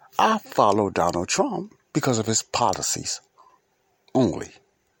 I follow Donald Trump because of his policies only.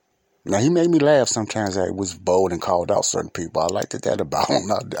 Now, he made me laugh sometimes that he was bold and called out certain people. I liked that about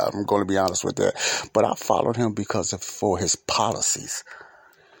him. I'm going to be honest with that. But I followed him for his policies.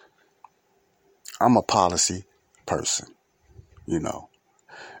 I'm a policy person.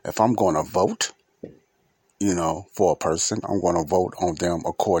 If I'm going to vote, for a person, I'm going to vote on them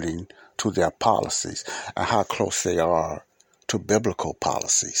according to their policies and how close they are to biblical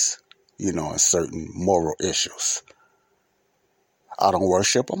policies, and certain moral issues. I don't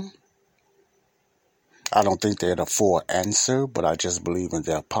worship them. I don't think they're the full answer, but I just believe in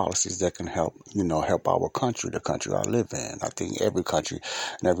their policies that can help, help our country, the country I live in. I think every country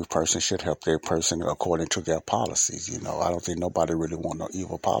and every person should help their person according to their policies. I don't think nobody really want no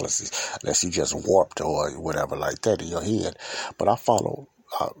evil policies unless you just warped or whatever like that in your head. But I follow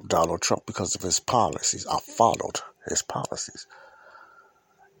Donald Trump because of his policies. I followed his policies.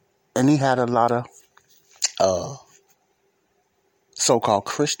 And he had a lot of so-called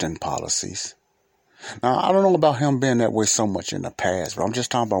Christian policies. Now, I don't know about him being that way so much in the past, but I'm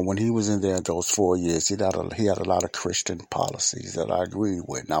just talking about when he was in there those 4 years, he had a lot of Christian policies that I agreed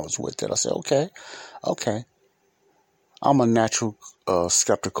with, and I was with it. I said, okay. I'm a natural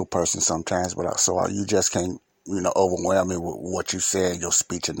skeptical person sometimes, but you just can't, overwhelm me with what you say in your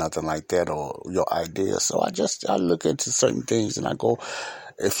speech or nothing like that, or your ideas. So I look into certain things and I go,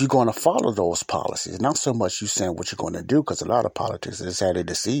 if you're going to follow those policies, not so much you saying what you're going to do, because a lot of politics is how they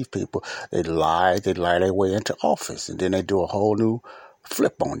deceive people. They lie their way into office, and then they do a whole new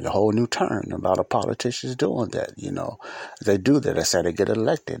flip on you, a whole new turn. A lot of politicians doing that, They do that. That's how they get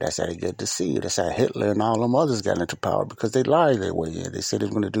elected. That's how they get deceived. That's how Hitler and all them others got into power, because they lied their way in. They said they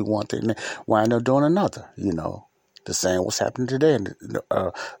were going to do one thing, and they wind up doing another, The same was happening today in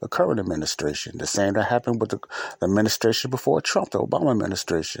the current administration. The same that happened with the administration before Trump, the Obama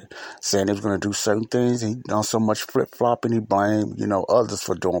administration, saying he was going to do certain things. He done so much flip-flopping. He blamed, others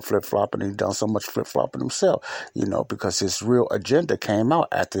for doing flip-flopping. He done so much flip-flopping himself, because his real agenda came out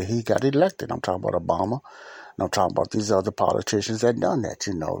after he got elected. I'm talking about Obama. And I'm talking about these other politicians that done that,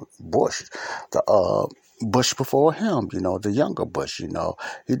 Bush, Bush before him, the younger Bush, he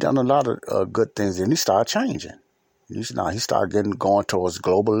done a lot of good things, and he started changing. He started going towards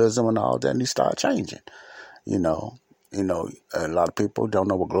globalism and all that, and he started changing. A lot of people don't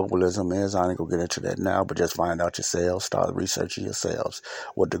know what globalism is. I ain't gonna get into that now, but just find out yourselves. Start researching yourselves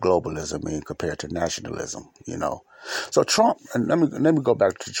what the globalism means compared to nationalism. So Trump, and let me go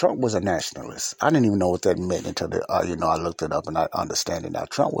back to Trump was a nationalist. I didn't even know what that meant until I looked it up and I understand it now.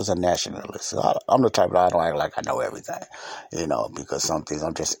 Trump was a nationalist. So I'm the type that I don't act like I know everything, because some things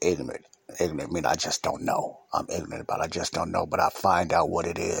I'm just ignorant. Ignorant mean I just don't know. I'm ignorant about it. I just don't know, but I find out what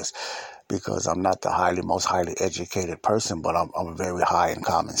it is, because I'm not the most highly educated person, but I'm very high in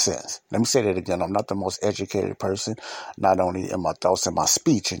common sense. Let me say that again. I'm not the most educated person, not only in my thoughts and my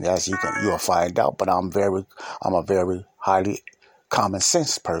speech, and as you'll find out, but I'm a very highly common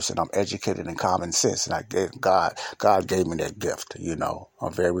sense person. I'm educated in common sense, and God gave me that gift.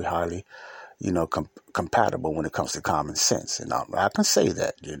 I'm very highly compatible when it comes to common sense. And I can say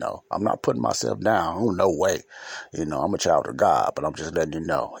that, I'm not putting myself down. Oh, no way. I'm a child of God, but I'm just letting you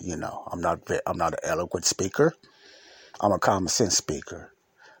know, I'm not an eloquent speaker. I'm a common sense speaker.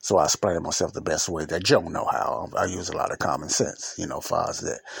 So I explain myself the best way that Joe know how. I use a lot of common sense, as far as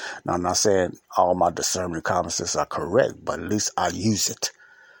that. Now, I'm not saying all my discernment common sense are correct, but at least I use it.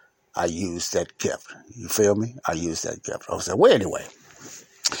 I use that gift. You feel me? I use that gift. I said, well, anyway.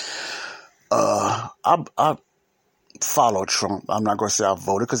 I follow Trump. I'm not going to say I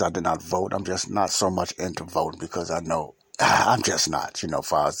voted, because I did not vote. I'm just not so much into voting, because I know I'm just not, as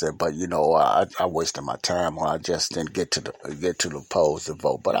far as that. But I wasted my time, or I just didn't get to the polls to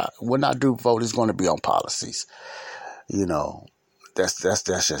vote. But when I do vote, it's going to be on policies. That's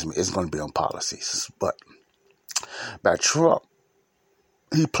just me. It's going to be on policies. But by Trump,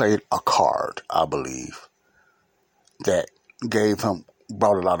 he played a card, I believe, that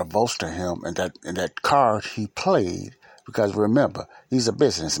brought a lot of votes to him, and that card he played, because remember, he's a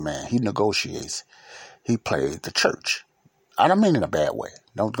businessman. He negotiates. He played the church. I don't mean in a bad way.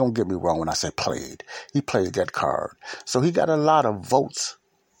 Don't get me wrong when I say played. He played that card. So he got a lot of votes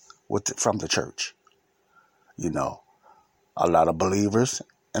from the church. A lot of believers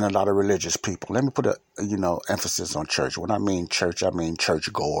and a lot of religious people. Let me put emphasis on church. When I mean church, I mean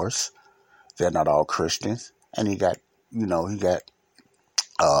church goers. They're not all Christians. And he got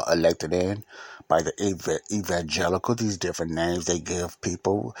elected in by the evangelical, these different names they give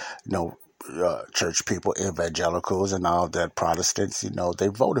people, church people, evangelicals and all that, Protestants, they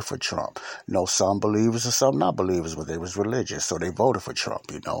voted for Trump. Some believers and some not believers, but they was religious, so they voted for Trump,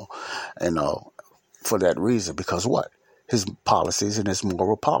 for that reason, because what? His policies and his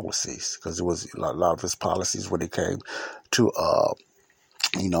moral policies, because it was a lot of his policies when it came to,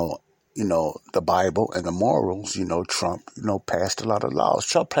 the Bible and the morals, Trump, passed a lot of laws.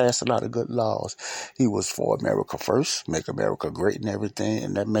 Trump passed a lot of good laws. He was for America first, make America great and everything,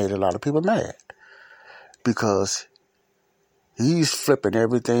 and that made a lot of people mad, because he's flipping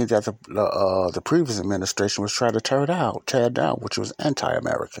everything that the previous administration was trying to tear down, which was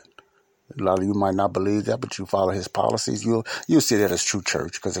anti-American. A lot of you might not believe that, but you follow his policies, you'll see that as true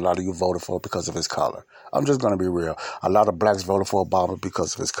church, because a lot of you voted for it because of his color. I'm just going to be real. A lot of blacks voted for Obama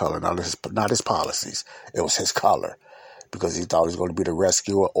because of his color, not his policies. It was his color, because he thought he was going to be the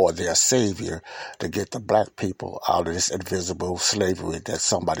rescuer or their savior to get the black people out of this invisible slavery that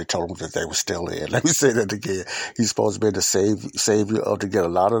somebody told them that they were still in. Let me say that again. He's supposed to be the savior to get a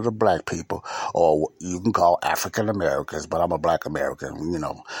lot of the black people, or you can call African Americans, but I'm a black American,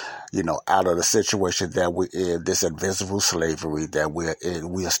 out of the situation that we're in, this invisible slavery that we're in.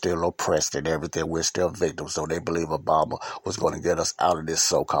 We are still oppressed and everything. We're still victims. So they believe Obama was going to get us out of this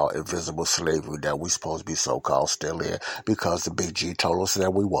so-called invisible slavery that we're supposed to be so-called still in, because the Big G told us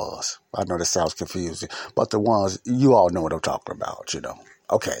that we was. I know that sounds confusing, but the ones, you all know what I'm talking about,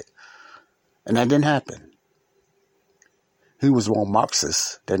 Okay. And that didn't happen. He was more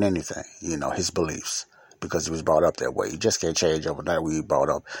Marxist than anything, his beliefs, because he was brought up that way. You just can't change overnight. We brought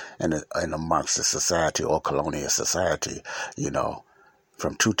up in a Marxist society or colonial society,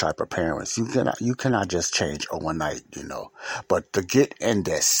 from two type of parents. You cannot just change overnight, But to get in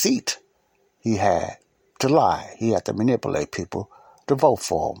that seat, he had to lie. He had to manipulate people to vote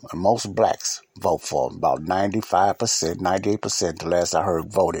for him. And most blacks vote for him. About 95%, 98%, the last I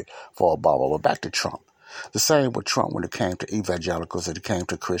heard, voted for Obama. But back to Trump. The same with Trump when it came to evangelicals and it came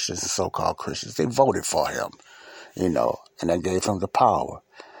to Christians and so-called Christians. They voted for him, and they gave him the power.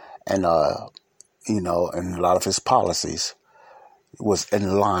 And, and a lot of his policies was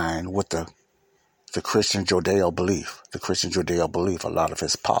in line with the Christian Judeo belief. The Christian Judeo belief, a lot of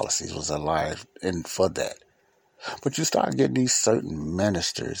his policies was aligned in for that. But you start getting these certain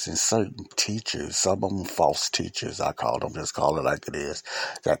ministers and certain teachers, some of them false teachers, I call them, just call it like it is,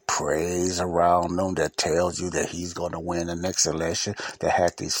 that prays around them, that tells you that he's going to win the next election, that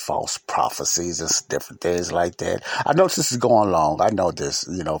had these false prophecies and different things like that. I know this is going long. I know this,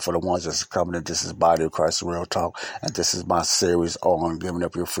 for the ones that's coming in, this is Body of Christ Real Talk, and this is my series on giving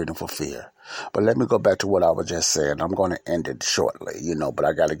up your freedom for fear. But let me go back to what I was just saying. I'm going to end it shortly, but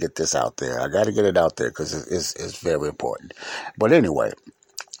I got to get this out there. I got to get it out there because it's very important. But anyway,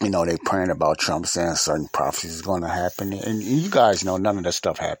 they praying about Trump saying certain prophecies is going to happen. And you guys know none of that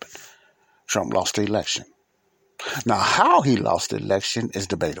stuff happened. Trump lost the election. Now, how he lost the election is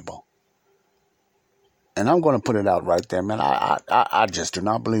debatable. And I'm going to put it out right there, man. I just do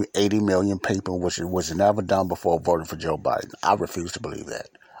not believe 80 million people, which was never done before, voted for Joe Biden. I refuse to believe that.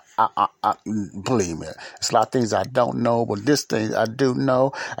 I believe me, it's a lot of things I don't know, but this thing I do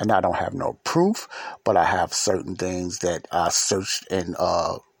know, and I don't have no proof, but I have certain things that I searched and,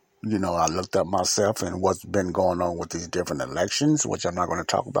 I looked up myself and what's been going on with these different elections, which I'm not going to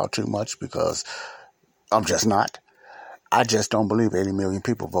talk about too much because I'm just not. I just don't believe 80 million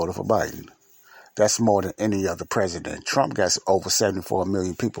people voted for Biden. That's more than any other president. Trump got over 74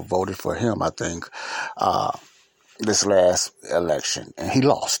 million people voted for him, I think, this last election, and he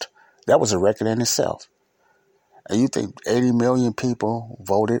lost. That was a record in itself. And you think 80 million people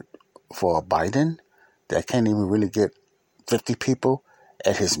voted for Biden that can't even really get 50 people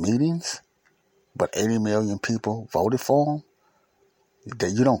at his meetings, but 80 million people voted for him?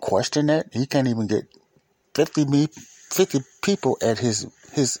 That you don't question that? He can't even get 50 people at his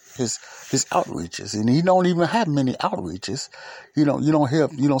outreaches, and he don't even have many outreaches. You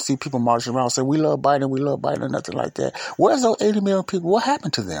don't see people marching around saying we love Biden, nothing like that. Where's those 80 million people? What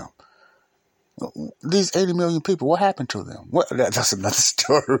happened to them? These 80 million people, what happened to them? That's another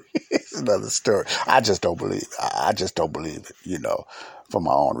story. It's another story. I just don't believe it. I just don't believe it, for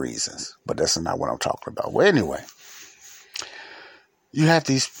my own reasons. But that's not what I'm talking about. Well, anyway, you have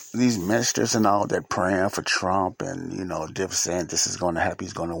these ministers and all that praying for Trump and, different saying this is going to happen.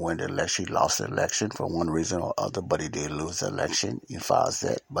 He's going to win the election. He lost the election for one reason or other, but he did lose the election. He files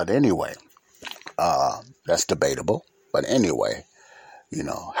that. But anyway, that's debatable. But anyway,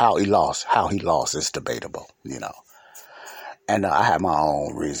 how he lost is debatable, And I have my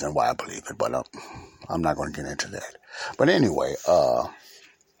own reason why I believe it, but I'm not going to get into that. But anyway,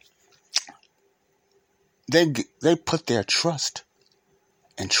 they put their trust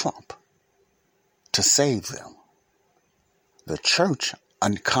in Trump to save them. The church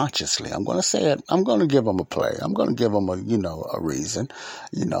unconsciously, I'm going to say it, I'm going to give them a play. I'm going to give them a reason,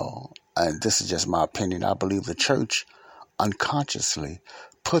 and this is just my opinion. I believe the church unconsciously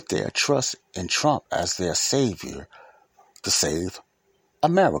put their trust in Trump as their savior to save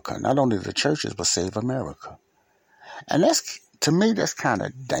America. Not only the churches, but save America. And to me, that's kind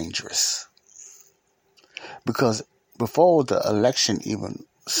of dangerous. Because before the election even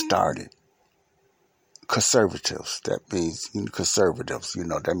started, conservatives, that means conservatives,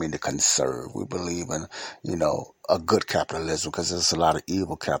 that means to conserve. We believe in, a good capitalism, because there's a lot of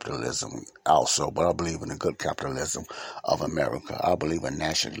evil capitalism also, but I believe in the good capitalism of America. I believe in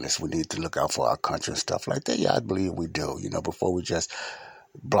nationalists. We need to look out for our country and stuff like that. Yeah, I believe we do, before we just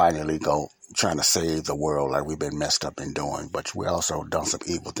blindly go trying to save the world like we've been messed up in doing. But we also done some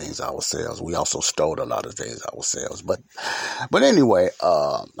evil things ourselves. We also stole a lot of things ourselves. But anyway,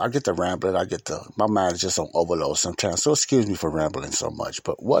 I get to rambling. My mind is just on overload sometimes. So excuse me for rambling so much.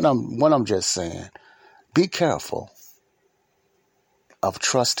 But what I'm just saying, be careful of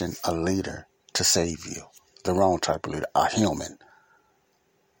trusting a leader to save you. The wrong type of leader, a human,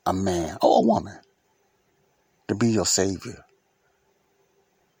 a man, or a woman, to be your savior.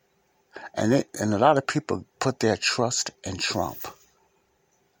 And a lot of people put their trust in Trump,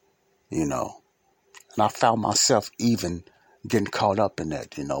 And I found myself even getting caught up in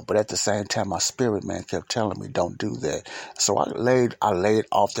that, But at the same time, my spirit man kept telling me, don't do that. So I laid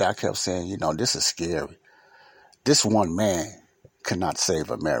off there. I kept saying, this is scary. This one man cannot save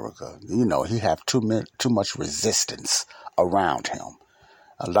America. He have too much resistance around him.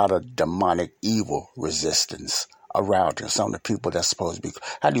 a lot of demonic evil resistance around him. Some of the people that's supposed to be.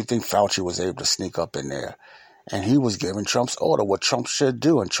 How do you think Fauci was able to sneak up in there? And he was giving Trump's order what Trump should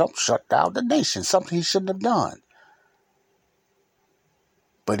do, and Trump shut down the nation, something he shouldn't have done.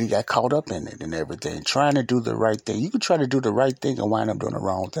 But he got caught up in it and everything, trying to do the right thing. You can try to do the right thing and wind up doing the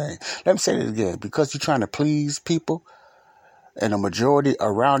wrong thing. Let me say it again. Because you're trying to please people, and the majority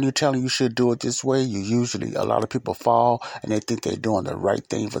around you telling you should do it this way, a lot of people fall and they think they're doing the right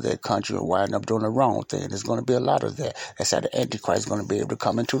thing for their country and wind up doing the wrong thing. There's going to be a lot of that. That's how the Antichrist is going to be able to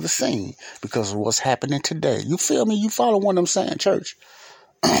come into the scene because of what's happening today. You feel me? You follow what I'm saying, church?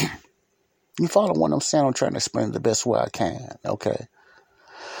 You follow what I'm saying? I'm trying to explain it the best way I can, okay?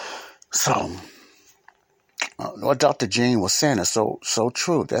 So, what Dr. Jean was saying is so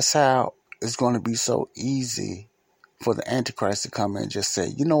true. That's how it's going to be so easy for the Antichrist to come in and just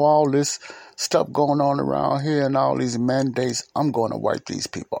say, all this stuff going on around here and all these mandates, I'm going to wipe these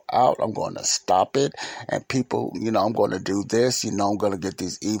people out. I'm going to stop it. And people, I'm going to do this. I'm going to get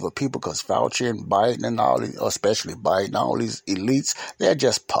these evil people because Fauci and Biden and all these, especially Biden, all these elites, they're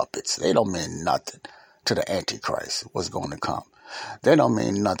just puppets. They don't mean nothing to the Antichrist, what's going to come. They don't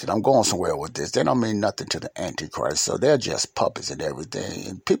mean nothing. I'm going somewhere with this. They don't mean nothing to the Antichrist. So they're just puppets and everything.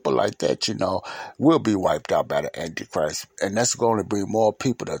 And people like that, will be wiped out by the Antichrist. And that's going to bring more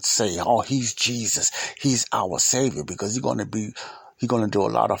people that say, oh, he's Jesus. He's our Savior. Because he's going to do a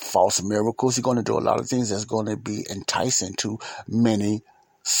lot of false miracles. He's going to do a lot of things that's going to be enticing to many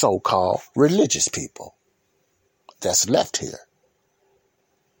so-called religious people that's left here.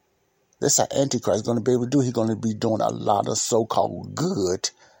 That's how Antichrist is going to be able to do. He's going to be doing a lot of so-called good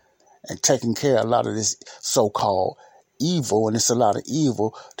and taking care of a lot of this so-called evil. And it's a lot of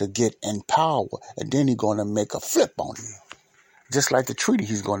evil to get in power. And then he's going to make a flip on you. Just like the treaty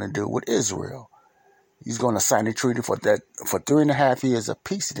he's going to do with Israel. He's going to sign a treaty for 3.5 years of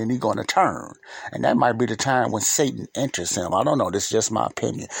peace. And then he's going to turn. And that might be the time when Satan enters him. I don't know. This is just my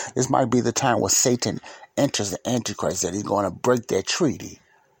opinion. This might be the time when Satan enters the Antichrist, that he's going to break that treaty.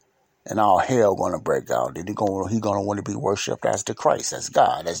 And all hell going to break out. And he's going to want to be worshipped as the Christ, as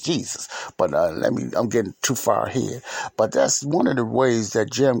God, as Jesus. But I'm getting too far here. But that's one of the ways that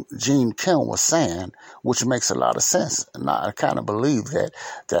Gene Kim was saying, which makes a lot of sense. And I kind of believe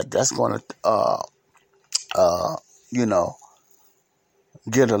that's going to,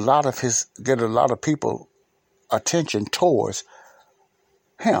 get a lot of people attention towards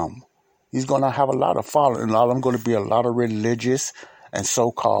him. He's going to have a lot of followers. And I'm going to be a lot of religious and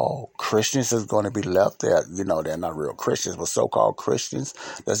so-called Christians is going to be left there. They're not real Christians, but so-called Christians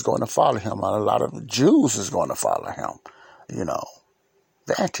that's going to follow him. And a lot of Jews is going to follow him,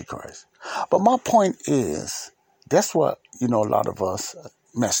 the Antichrist. But my point is, that's what, a lot of us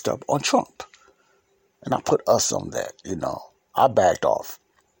messed up on Trump. And I put us on that, I backed off.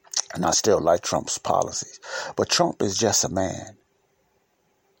 And I still like Trump's policies. But Trump is just a man.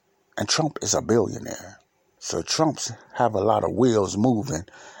 And Trump is a billionaire. So Trump's have a lot of wheels moving,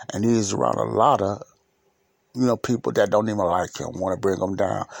 and he's around a lot of, people that don't even like him, want to bring him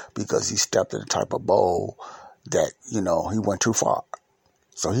down because he stepped in the type of bowl that, he went too far.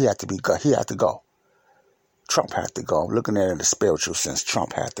 So he had to go. Trump had to go. I'm looking at it in the spiritual sense.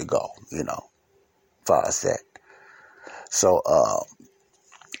 Trump had to go, as far as that. So,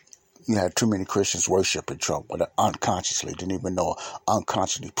 you had too many Christians worshiping Trump, but unconsciously, didn't even know,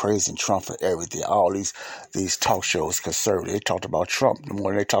 unconsciously praising Trump for everything. All these talk shows, conservative, they talked about Trump the more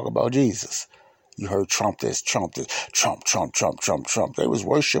than they talk about Jesus. You heard Trump this, Trump this, Trump. They was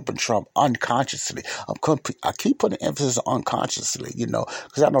worshiping Trump unconsciously. I keep putting emphasis on unconsciously,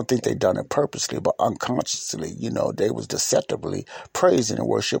 because I don't think they done it purposely, but unconsciously, they was deceptively praising and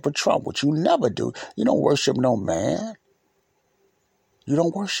worshiping Trump, which you never do. You don't worship no man. You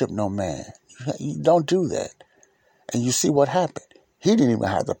don't worship no man. You don't do that. And you see what happened. He didn't even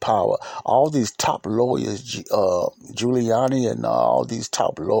have the power. All these top lawyers, Giuliani and all these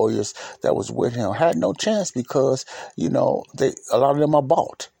top lawyers that was with him had no chance because, a lot of them are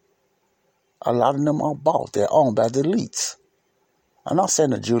bought. They're owned by the elites. I'm not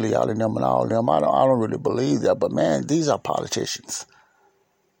saying that Giuliani and them and all them. I don't really believe that. But, man, these are politicians.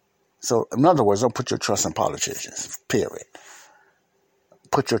 So, in other words, don't put your trust in politicians, period.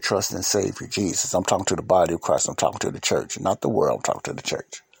 Put your trust in Savior Jesus. I'm talking to the body of Christ. I'm talking to the church, not the world. I'm talking to the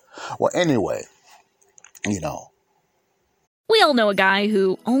church. Well, anyway, We all know a guy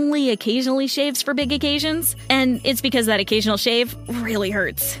who only occasionally shaves for big occasions, and it's because that occasional shave really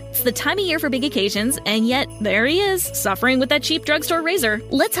hurts. It's the time of year for big occasions, and yet there he is, suffering with that cheap drugstore razor.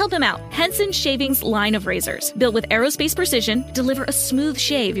 Let's help him out. Henson Shaving's line of razors, built with aerospace precision, deliver a smooth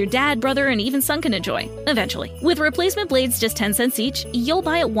shave your dad, brother, and even son can enjoy, eventually. With replacement blades just 10 cents each, you'll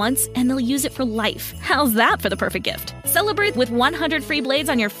buy it once and they'll use it for life. How's that for the perfect gift? Celebrate with 100 free blades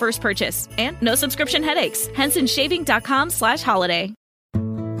on your first purchase, and no subscription headaches. HensonShaving.com/holiday.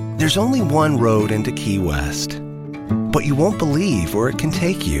 There's only one road into Key West, but you won't believe where it can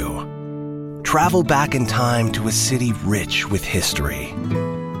take you. Travel back in time to a city rich with history.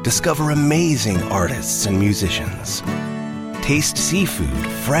 Discover amazing artists and musicians. Taste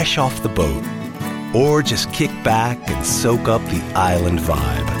seafood fresh off the boat, or just kick back and soak up the island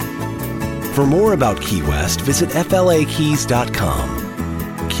vibe. For more about Key West, visit flakeys.com.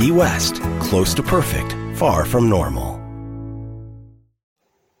 Key West, close to perfect, far from normal.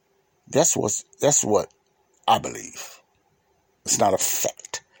 That's what I believe. It's not a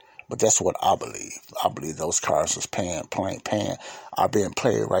fact, but that's what I believe. I believe those cards are being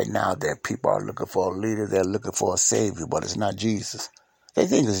played right now. That people are looking for a leader. They're looking for a savior, but it's not Jesus. They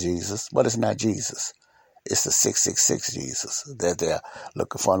think it's Jesus, but it's not Jesus. It's the 666 Jesus that they're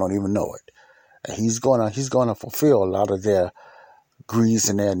looking for. I don't even know it. And he's gonna fulfill a lot of their greeds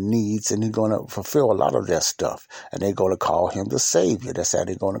and their needs, and he's going to fulfill a lot of their stuff. And they're going to call him the Savior. That's how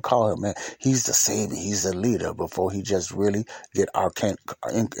they're going to call him. Man, he's the Savior. He's the leader before he just really get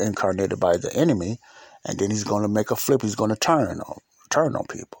incarnated by the enemy. And then he's going to make a flip. He's going to turn on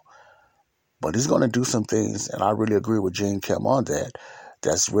people. But he's going to do some things, and I really agree with Gene Kim on that.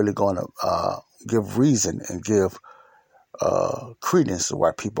 That's really going to give reason and give credence to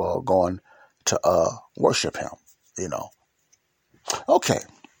why people are going to worship him, you know. Okay,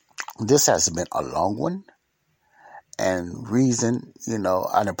 this has been a long one, and reason, you know,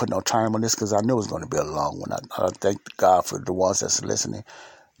 I didn't put no time on this because I knew it was going to be a long one. I thank God for the ones that's listening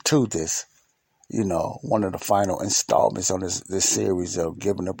to this, you know, one of the final installments on this series of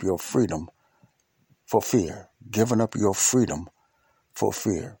giving up your freedom for fear, giving up your freedom for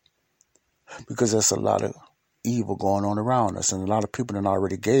fear, because there's a lot of evil going on around us, and a lot of people that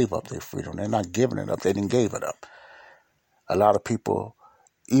already gave up their freedom. They're not giving it up. They didn't give it up. A lot of people,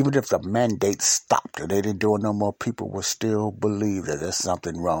 even if the mandate stopped and they didn't do it no more, people will still believe that there's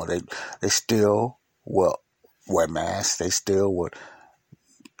something wrong. They still will wear masks. They still would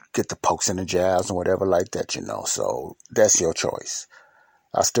get the pokes and the jabs and whatever like that, you know. So that's your choice.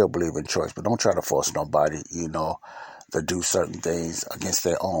 I still believe in choice, but don't try to force nobody, you know, to do certain things against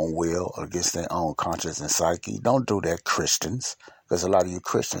their own will, or against their own conscience and psyche. Don't do that, Christians, because a lot of you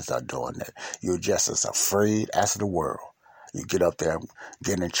Christians are doing that. You're just as afraid as the world. You get up there,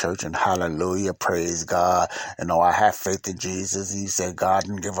 get in church, and hallelujah, praise God. And know, I have faith in Jesus. He said God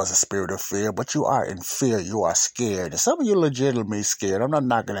didn't give us a spirit of fear, but you are in fear. You are scared. And some of you are legitimately scared. I'm not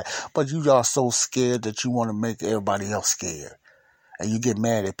knocking that. But you are so scared that you want to make everybody else scared. And you get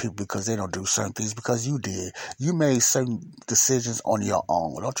mad at people because they don't do certain things because you did. You made certain decisions on your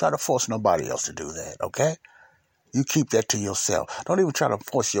own. Don't try to force nobody else to do that, okay? You keep that to yourself. Don't even try to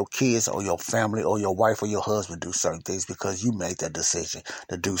force your kids or your family or your wife or your husband to do certain things because you made that decision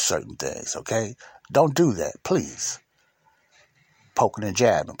to do certain things, okay? Don't do that, please. Poking and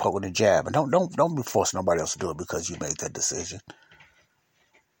jabbing. Don't be forcing nobody else to do it because you made that decision.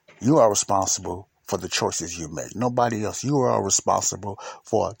 You are responsible for the choices you make. Nobody else. You are responsible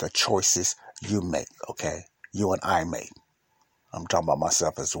for the choices you make, okay? You and I make. I'm talking about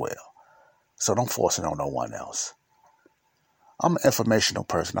myself as well. So don't force it on no one else. I'm an informational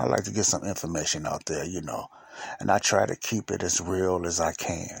person. I like to get some information out there, you know, and I try to keep it as real as I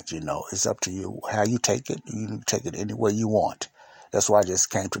can, you know. It's up to you how you take it. You can take it any way you want. That's why I just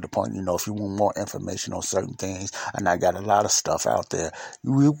came to the point, you know, if you want more information on certain things, and I got a lot of stuff out there,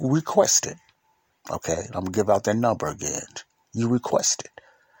 you request it, okay? I'm going to give out that number again. You request it.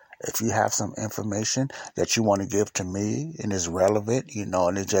 If you have some information that you want to give to me and is relevant, you know,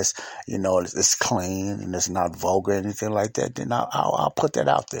 and it just, you know, it's clean and it's not vulgar or anything like that, then I'll put that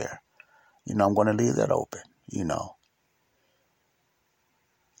out there. You know, I'm going to leave that open, you know.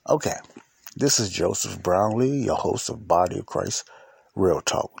 Okay. This is Joseph Brownlee, your host of Body of Christ Real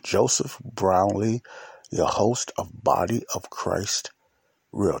Talk. Joseph Brownlee, your host of Body of Christ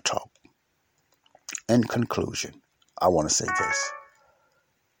Real Talk. In conclusion, I want to say this.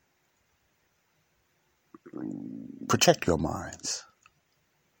 Protect your minds,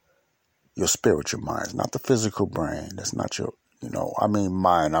 your spiritual minds, not the physical brain. That's not your, you know, I mean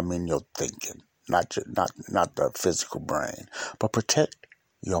mind, I mean your thinking, not the physical brain, but protect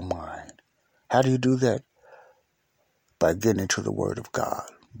your mind. How do you do that? by getting into the Word of God.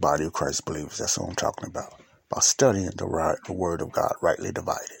 Body of Christ believers, that's what I'm talking about. By studying the Word of God, rightly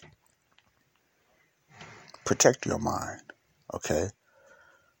divided. Protect your mind, okay?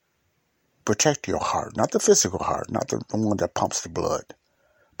 Protect your heart, not the physical heart, not the one that pumps the blood,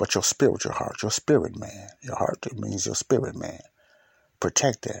 but your spiritual heart, your spirit man. Your heart, it means your spirit man.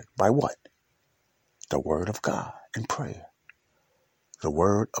 Protect that by what? The Word of God and prayer. The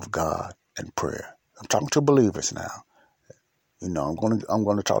Word of God and prayer. I'm talking to believers now. You know, I'm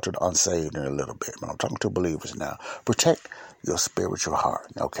going to talk to the unsaved in a little bit, but I'm talking to believers now. Protect your spiritual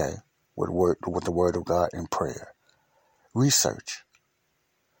heart, okay? With the Word of God and prayer. Research.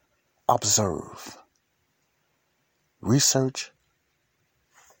 Observe. Research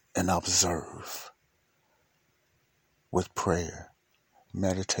and observe with prayer.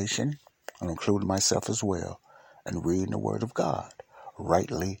 Meditation, I'm including myself as well, and reading the Word of God.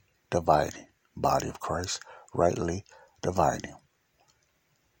 Rightly dividing. Body of Christ, rightly dividing.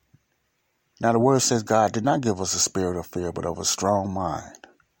 Now the Word says God did not give us a spirit of fear, but of a strong mind.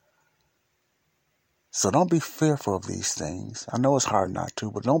 So don't be fearful of these things. I know it's hard not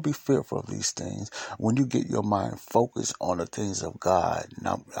to, but don't be fearful of these things. When you get your mind focused on the things of God,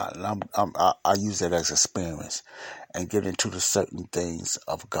 and I use that as experience, and get into the certain things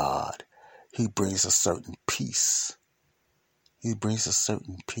of God, He brings a certain peace. He brings a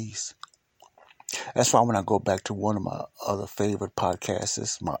certain peace. That's why when I go back to one of my other favorite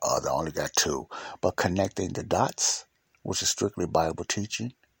podcasts, I only got two, but Connecting the Dots, which is strictly Bible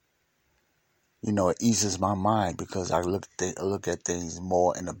teaching. You know, it eases my mind because I look at things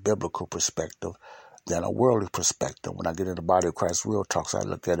more in a biblical perspective than a worldly perspective. When I get in the Body of Christ Real Talks, I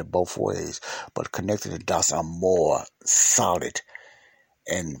look at it both ways. But Connecting the Dots are more solid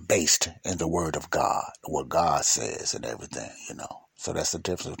and based in the Word of God, what God says and everything, you know. So that's the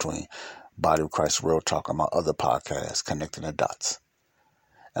difference between Body of Christ Real Talk and my other podcast, Connecting the Dots.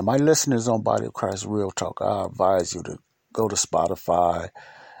 And my listeners on Body of Christ Real Talk, I advise you to go to Spotify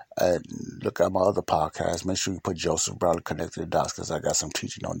and look at my other podcasts. Make sure you put Joseph Brownlee Connected the Dots, because I got some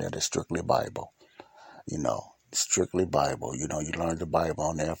teaching on there that's strictly Bible. You know, strictly Bible. You know, you learn the Bible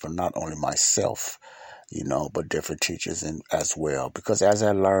on there from not only myself, you know, but different teachers as well. Because as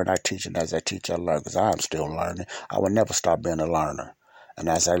I learn, I teach, and as I teach, I learn, because I am still learning. I will never stop being a learner. And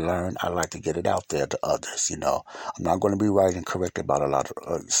as I learn, I like to get it out there to others, you know. I'm not going to be right and correct about a lot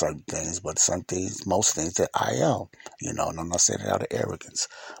of certain things, but some things, most things that I am, you know, and I'm not saying it out of arrogance,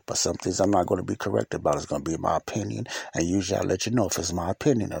 but some things I'm not going to be correct about. It's going to be my opinion, and usually I'll let you know if it's my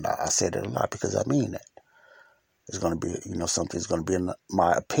opinion or not. I say that a lot because I mean it. It's going to be, you know, something's going to be in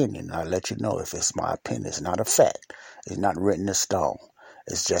my opinion. I'll let you know if it's my opinion. It's not a fact. It's not written in stone.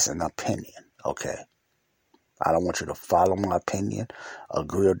 It's just an opinion, okay? I don't want you to follow my opinion,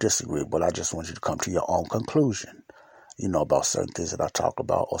 agree or disagree, but I just want you to come to your own conclusion, you know, about certain things that I talk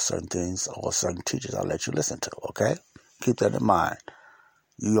about, or certain things or certain teachers I let you listen to, okay? Keep that in mind.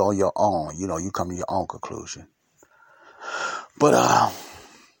 You on your own, you know, you come to your own conclusion. But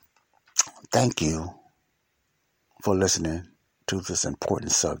thank you for listening to this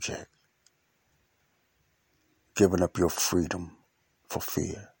important subject. Giving up your freedom for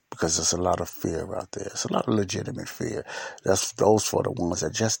fear. Because there's a lot of fear out there. It's a lot of legitimate fear. That's those for the ones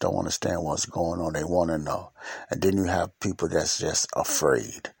that just don't understand what's going on. They want to know. And then you have people that's just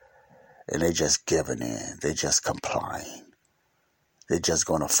afraid. And they just giving in. They just complying. They're just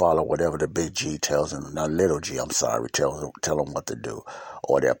going to follow whatever the big G tells them. Not little G, I'm sorry, tell them what to do.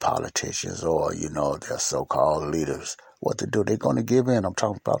 Or their politicians, or, you know, their so-called leaders, what to do. They're going to give in. I'm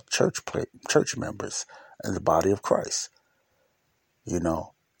talking about church members in the body of Christ. You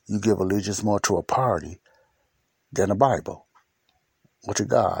know. You give allegiance more to a party than a Bible. Or to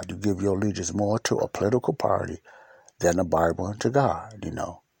God. You give your allegiance more to a political party than the Bible and to God, you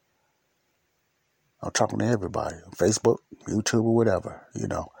know. I'm talking to everybody. Facebook, YouTube, or whatever, you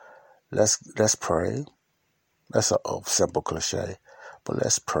know. Let's pray. That's a simple cliche. But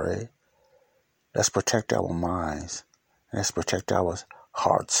let's pray. Let's protect our minds. Let's protect our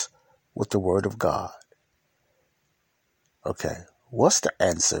hearts with the Word of God. Okay. What's the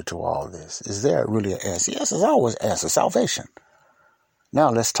answer to all this? Is there really an answer? Yes, there's always an answer. Salvation. Now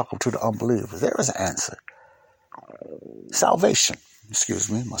let's talk to the unbelievers. There is an answer. Salvation. Excuse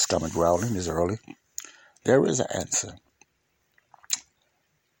me, my stomach growling is early. There is an answer.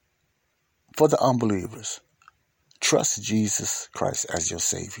 For the unbelievers, trust Jesus Christ as your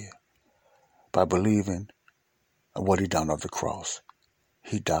Savior by believing in what He done on the cross.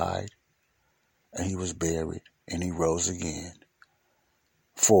 He died, and He was buried, and He rose again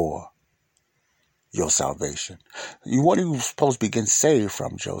for your salvation. What are you supposed to be getting saved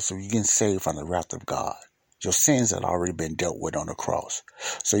from, Joseph? You're getting saved from the wrath of God. Your sins had already been dealt with on the cross.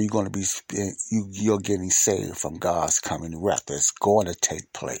 So you're going to be, you're getting saved from God's coming wrath that's going to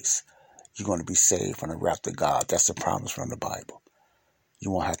take place. You're going to be saved from the wrath of God. That's a promise from the Bible. You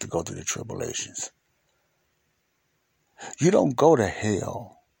won't have to go through the tribulations. You don't go to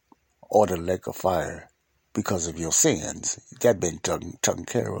hell or the lake of fire because of your sins. That's been taken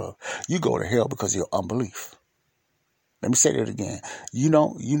care of. You go to hell because of your unbelief. Let me say that again. You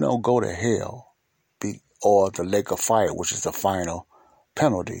don't go to hell or the lake of fire, which is the final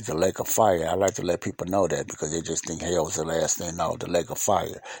penalty, the lake of fire. I like to let people know that because they just think hell is the last thing. No, the lake of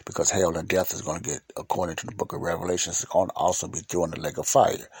fire, because hell and death is going to get, according to the book of Revelation, it's going to also be thrown in the lake of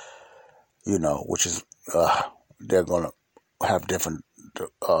fire, which is, they're going to have different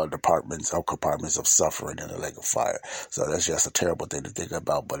departments or compartments of suffering in the lake of fire. So that's just a terrible thing to think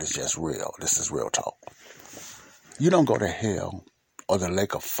about, but it's just real. This is real talk. You don't go to hell or the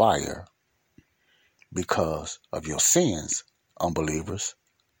lake of fire because of your sins, unbelievers.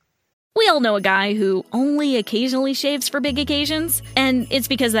 We all know a guy who only occasionally shaves for big occasions, and it's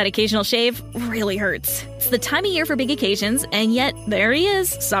because that occasional shave really hurts. It's the time of year for big occasions, and yet there he is,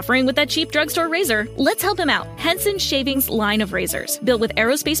 suffering with that cheap drugstore razor. Let's help him out. Henson Shaving's line of razors, built with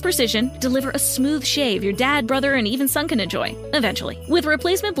aerospace precision, deliver a smooth shave your dad, brother, and even son can enjoy, eventually. With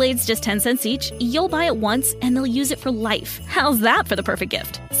replacement blades just 10 cents each, you'll buy it once, and they'll use it for life. How's that for the perfect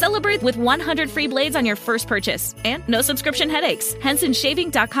gift? Celebrate with 100 free blades on your first purchase, and no subscription headaches.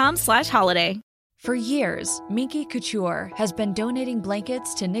 HensonShaving.com/holiday. For years, Minky Couture has been donating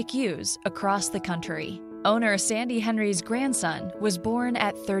blankets to NICUs across the country. Owner Sandy Henry's grandson was born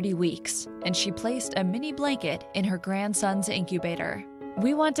at 30 weeks, and she placed a mini blanket in her grandson's incubator.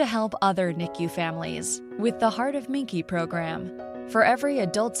 We want to help other NICU families with the Heart of Minky program. For every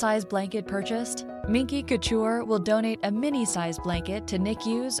adult-sized blanket purchased, Minky Couture will donate a mini-sized blanket to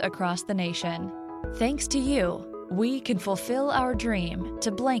NICUs across the nation. Thanks to you, we can fulfill our dream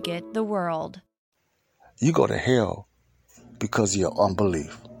to blanket the world. You go to hell because of your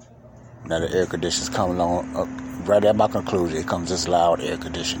unbelief. Now the air conditioner's coming on. Right at my conclusion, it comes this loud air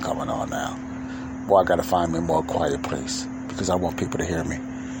conditioner coming on now. Boy, I got to find me a more quiet place because I want people to hear me.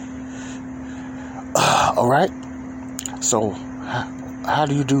 All right? So how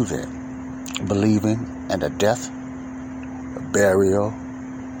do you do that? Believing in the death, burial,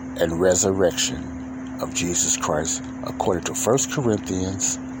 and resurrection of Jesus Christ, according to 1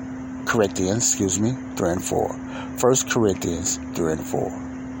 Corinthians 3 and 4. 1 Corinthians 3 and 4.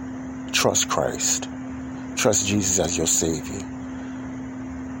 Trust Christ. Trust Jesus as your Savior.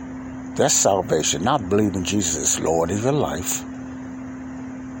 That's salvation. Not believing Jesus is Lord of your life.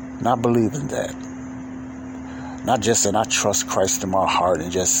 Not believing that. Not just saying I trust Christ in my heart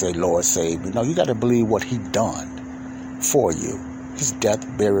and just say, Lord, save me. No, you got to believe what He done for you. His death,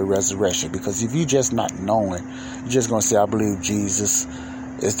 burial, resurrection. Because if you just not knowing, you're just going to say, I believe Jesus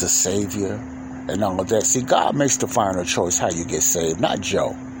is the Savior and all of that. See, God makes the final choice how you get saved, not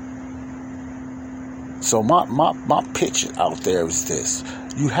Joe. So my pitch out there is this.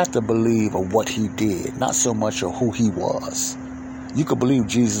 You have to believe of what He did, not so much of who He was. You could believe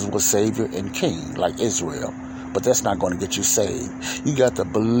Jesus was Savior and King, like Israel, but that's not going to get you saved. You got to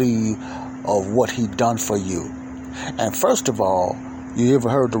believe of what He done for you. And first of all, you ever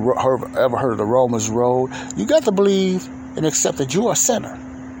heard of the Romans Road? You got to believe and accept that you are a sinner.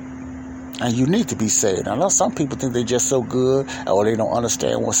 And you need to be saved. Now, some people think they're just so good, or they don't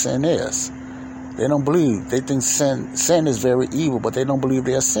understand what sin is. They don't believe. They think sin is very evil, but they don't believe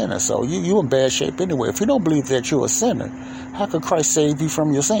they're a sinner. So you're in bad shape anyway. If you don't believe that you're a sinner, how could Christ save you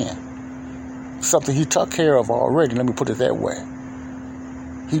from your sin? Something He took care of already. Let me put it that way.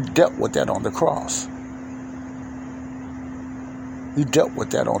 He dealt with that on the cross. He dealt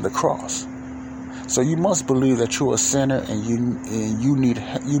with that on the cross. So you must believe that you're a sinner and you need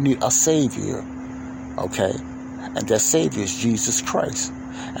a Savior, okay? And that Savior is Jesus Christ.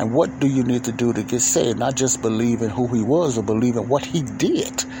 And what do you need to do to get saved? Not just believe in who He was, or believe in what He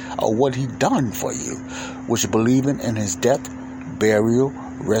did or what He done for you, which believing in His death, burial,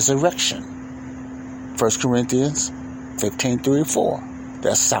 resurrection. 1 Corinthians 15, 3 and 4.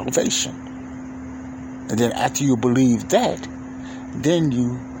 That's salvation. And then after you believe that, then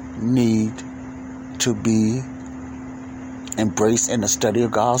you need to be embraced in the study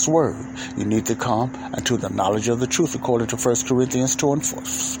of God's Word. You need to come into the knowledge of the truth according to 1 Corinthians 2 and 4.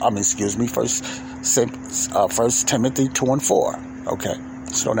 1 Timothy 2 and 4. Okay,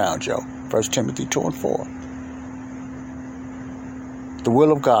 slow down, Joe. 1 Timothy 2 and 4. The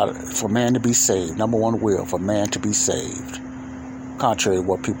will of God for man to be saved. Number one will for man to be saved. Contrary to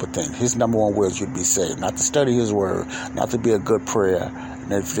what people think. His number one will is you to be saved. Not to study His Word. Not to be a good prayer.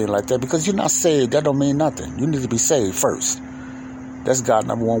 and everything like that. Because you're not saved, that don't mean nothing. You need to be saved first. That's God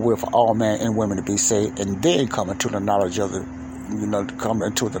number one will for all men and women to be saved, and then come into the knowledge of the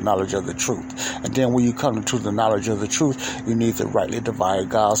truth. And then when you come into the knowledge of the truth, you need to rightly divide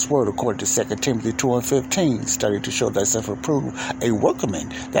God's word, according to 2 Timothy 2:15. Study to show thyself approved, a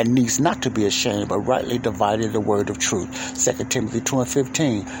workman that needs not to be ashamed, but rightly dividing the word of truth. 2 Timothy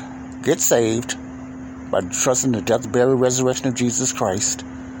 2:15. Get saved by trusting the death, burial, resurrection of Jesus Christ.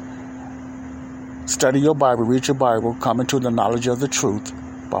 Study your Bible, read your Bible, come into the knowledge of the truth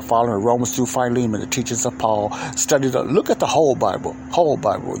by following Romans through Philemon, the teachings of Paul. Look at the whole Bible,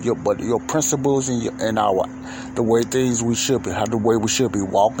 your principles and the way things we should be, the way we should be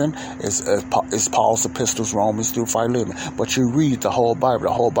walking is Paul's epistles, Romans through Philemon. But you read the whole Bible.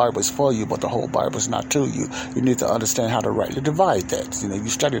 The whole Bible is for you, but the whole Bible is not to you. You need to understand how to rightly divide that. You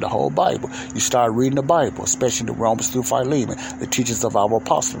study the whole Bible. You start reading the Bible, especially the Romans through Philemon, the teachings of our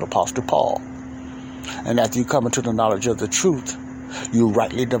Apostle Paul. And after you come into the knowledge of the truth, you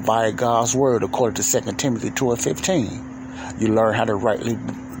rightly divide God's word, according to 2 Timothy 2:15. You learn how to rightly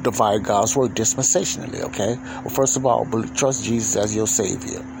divide God's word dispensationally, okay? Well, first of all, trust Jesus as your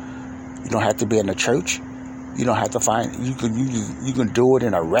Savior. You don't have to be in a church. You don't have to you can do it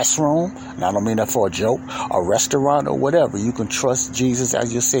in a restroom, and I don't mean that for a joke, a restaurant or whatever. You can trust Jesus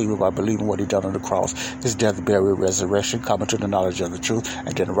as your Savior by believing what He done on the cross, His death, burial, resurrection, coming to the knowledge of the truth,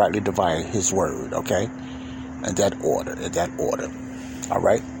 and then rightly divide His word, okay? In that order. All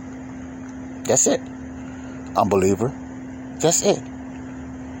right? That's it. Unbeliever. That's it.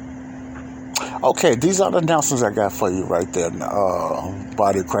 Okay, these are the announcements I got for you right there.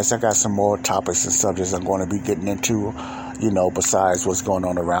 Body of Christ. I got some more topics and subjects I'm going to be getting into, besides what's going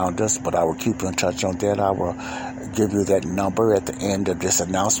on around us. But I will keep you in touch on that. I will give you that number at the end of this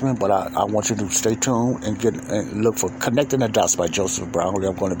announcement. But I want you to stay tuned and look for Connecting the Dots by Joseph Brownlee.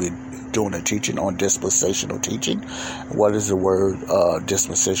 I'm going to be doing a teaching on dispensational teaching. What does the word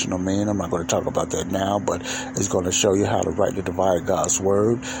dispensational mean? I'm not going to talk about that now, but it's going to show you how to rightly divide God's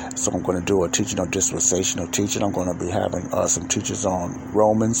word. So I'm going to do a teaching on dispensational teaching. I'm going to be having some teachings on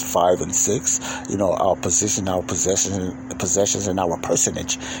Romans 5 and 6. Our position, our possessions, and our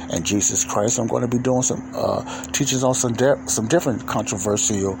personage in Jesus Christ. I'm going to be doing some teachings on some different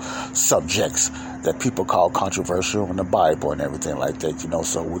controversial subjects that people call controversial in the Bible and everything like that.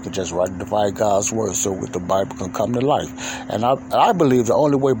 So we can just rightly divide God's word so the Bible can come to life. And I believe the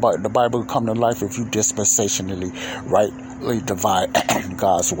only way the Bible can come to life if you dispensationally rightly divide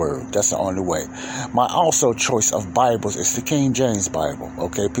God's word. That's the only way. My also choice of Bibles is the King James Bible.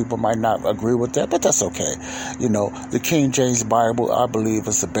 Okay, people might not agree with that, but that's okay. The King James Bible, I believe,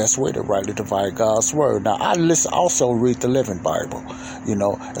 is the best way to rightly divide God's word. Now, I also read the Living Bible.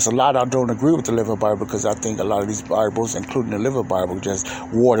 It's a lot I don't agree with the Living Bible because I think a lot of these Bibles, including the Living Bible, just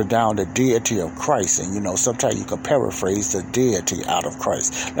water down the deity of Christ. And, sometimes you can paraphrase the deity out of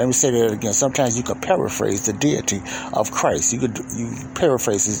Christ. Let me say that again. Sometimes you can paraphrase the deity of Christ. You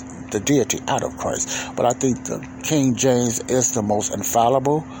paraphrase the deity out of Christ. But I think the King James is the most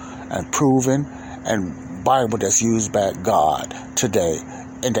infallible and proven and Bible that's used by God today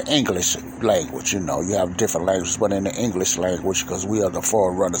in the English language. You have different languages, but in the English language, because we are the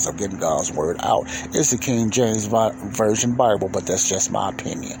forerunners of getting God's word out, it's the King James Version Bible, but that's just my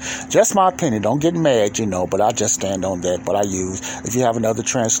opinion. Just my opinion. Don't get mad, but I just stand on that. But if you have another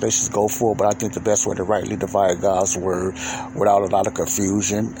translations, go for it. But I think the best way to rightly divide God's word without a lot of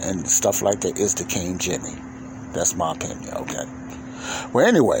confusion and stuff like that is the King Jimmy. That's my opinion, okay? Well,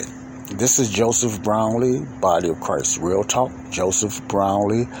 anyway, this is Joseph Brownlee, Body of Christ, Real Talk. Joseph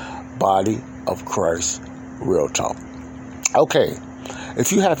Brownlee, Body of Christ, Real Talk. Okay,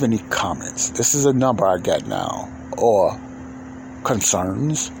 if you have any comments, this is a number I got now, or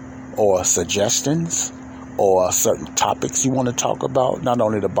concerns, or suggestions, or certain topics you want to talk about, not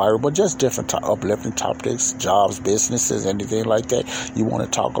only the Bible, but just different uplifting topics, jobs, businesses, anything like that you want to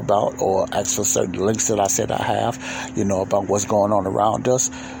talk about, or ask for certain links that I said I have, about what's going on around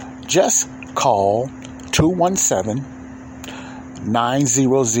us. Just call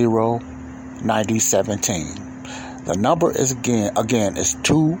 217-900-9017. The number is again is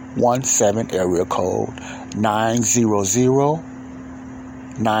 217 area code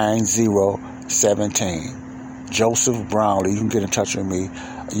 900-9017. Joseph Brownlee. You can get in touch with me,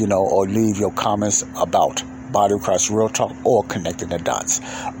 or leave your comments about Body of Christ Real Talk or Connecting the Dots.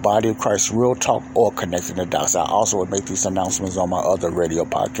 Body of Christ Real Talk or Connecting the Dots. I also would make these announcements on my other radio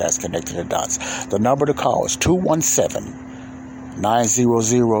podcast, Connecting the Dots. The number to call is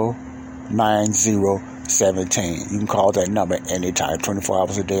 217-900-9017. 9017. You can call that number anytime, 24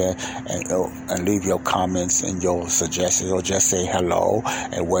 hours a day, and leave your comments and your suggestions, or just say hello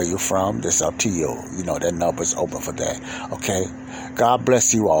and where you're from. That's up to you. You know, that number's open for that. Okay? God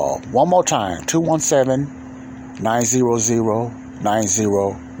bless you all. One more time,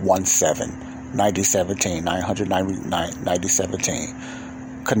 217-900-9017, 9017, 9017.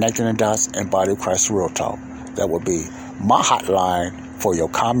 Connecting the Dots and Body of Christ Real Talk. That will be my hotline for your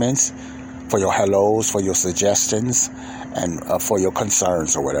comments, for your hellos, for your suggestions, and for your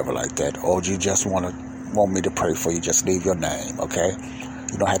concerns or whatever like that. Or you just want me to pray for you, just leave your name, okay?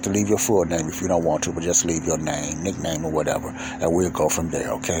 You don't have to leave your full name if you don't want to, but just leave your name, nickname, or whatever, and we'll go from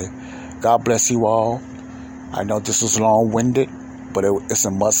there, okay? God bless you all. I know this was long-winded, but it's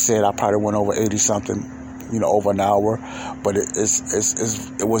a must-said. I probably went over 80-something, over an hour, but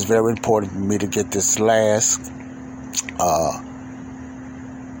it was very important for me to get this last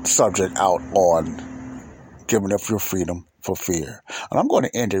subject out on giving up your freedom for fear. And I'm going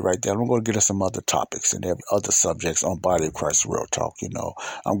to end it right there. I'm going to get us some other topics and other subjects on Body of Christ Real Talk.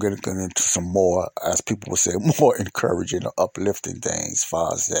 I'm going to get into some more, as people would say, more encouraging or uplifting things as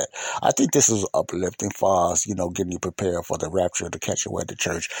far as that. I think this is uplifting as far as, getting you prepared for the rapture to catch you at the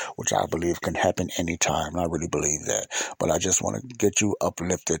church, which I believe can happen anytime. And I really believe that. But I just want to get you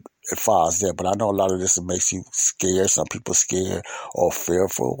uplifted as far as that. But I know a lot of this makes you scared. Some people scared or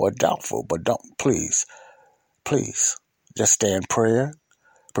fearful or doubtful. But please, just stay in prayer,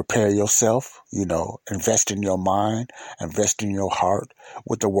 prepare yourself, invest in your mind, invest in your heart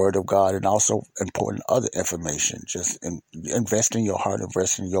with the Word of God, and also important other information. Just invest in your heart,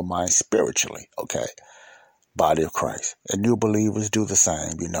 invest in your mind spiritually, okay? Body of Christ. And new believers do the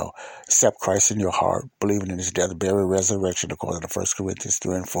same, accept Christ in your heart, believing in his death, burial, resurrection, according to 1 Corinthians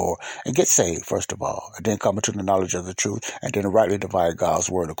 3 and 4, and get saved, first of all, and then come into the knowledge of the truth, and then rightly divide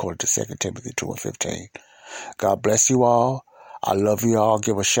God's word, according to 2 Timothy 2 and 15. God bless you all. I love you all.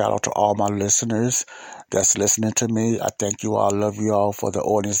 Give a shout out to all my listeners that's listening to me. I thank you all. I love you all for the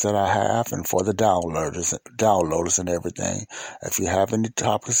audience that I have and for the downloaders and everything. If you have any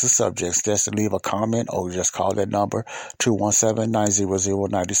topics or subjects, just leave a comment or just call that number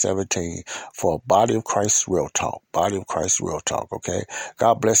 217-900-9017 for Body of Christ Real Talk. Body of Christ Real Talk, okay?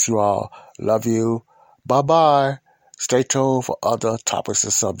 God bless you all. Love you. Bye-bye. Stay tuned for other topics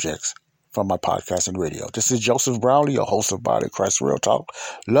and subjects from my podcast and radio. This is Joseph Brownlee, your host of Body of Christ Real Talk.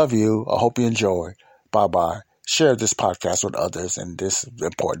 Love you. I hope you enjoy. Bye-bye. Share this podcast with others and this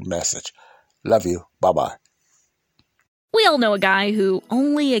important message. Love you. Bye-bye. We all know a guy who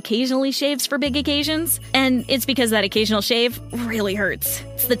only occasionally shaves for big occasions, and it's because that occasional shave really hurts.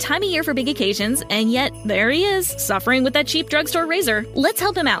 It's the time of year for big occasions, and yet there he is, suffering with that cheap drugstore razor. Let's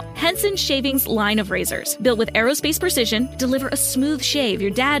help him out. Henson Shaving's line of razors, built with aerospace precision, deliver a smooth shave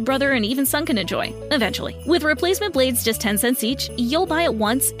your dad, brother, and even son can enjoy, eventually. With replacement blades just 10 cents each, you'll buy it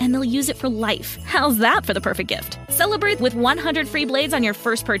once, and they'll use it for life. How's that for the perfect gift? Celebrate with 100 free blades on your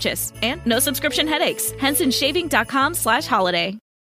first purchase, and no subscription headaches. HensonShaving.com/holiday.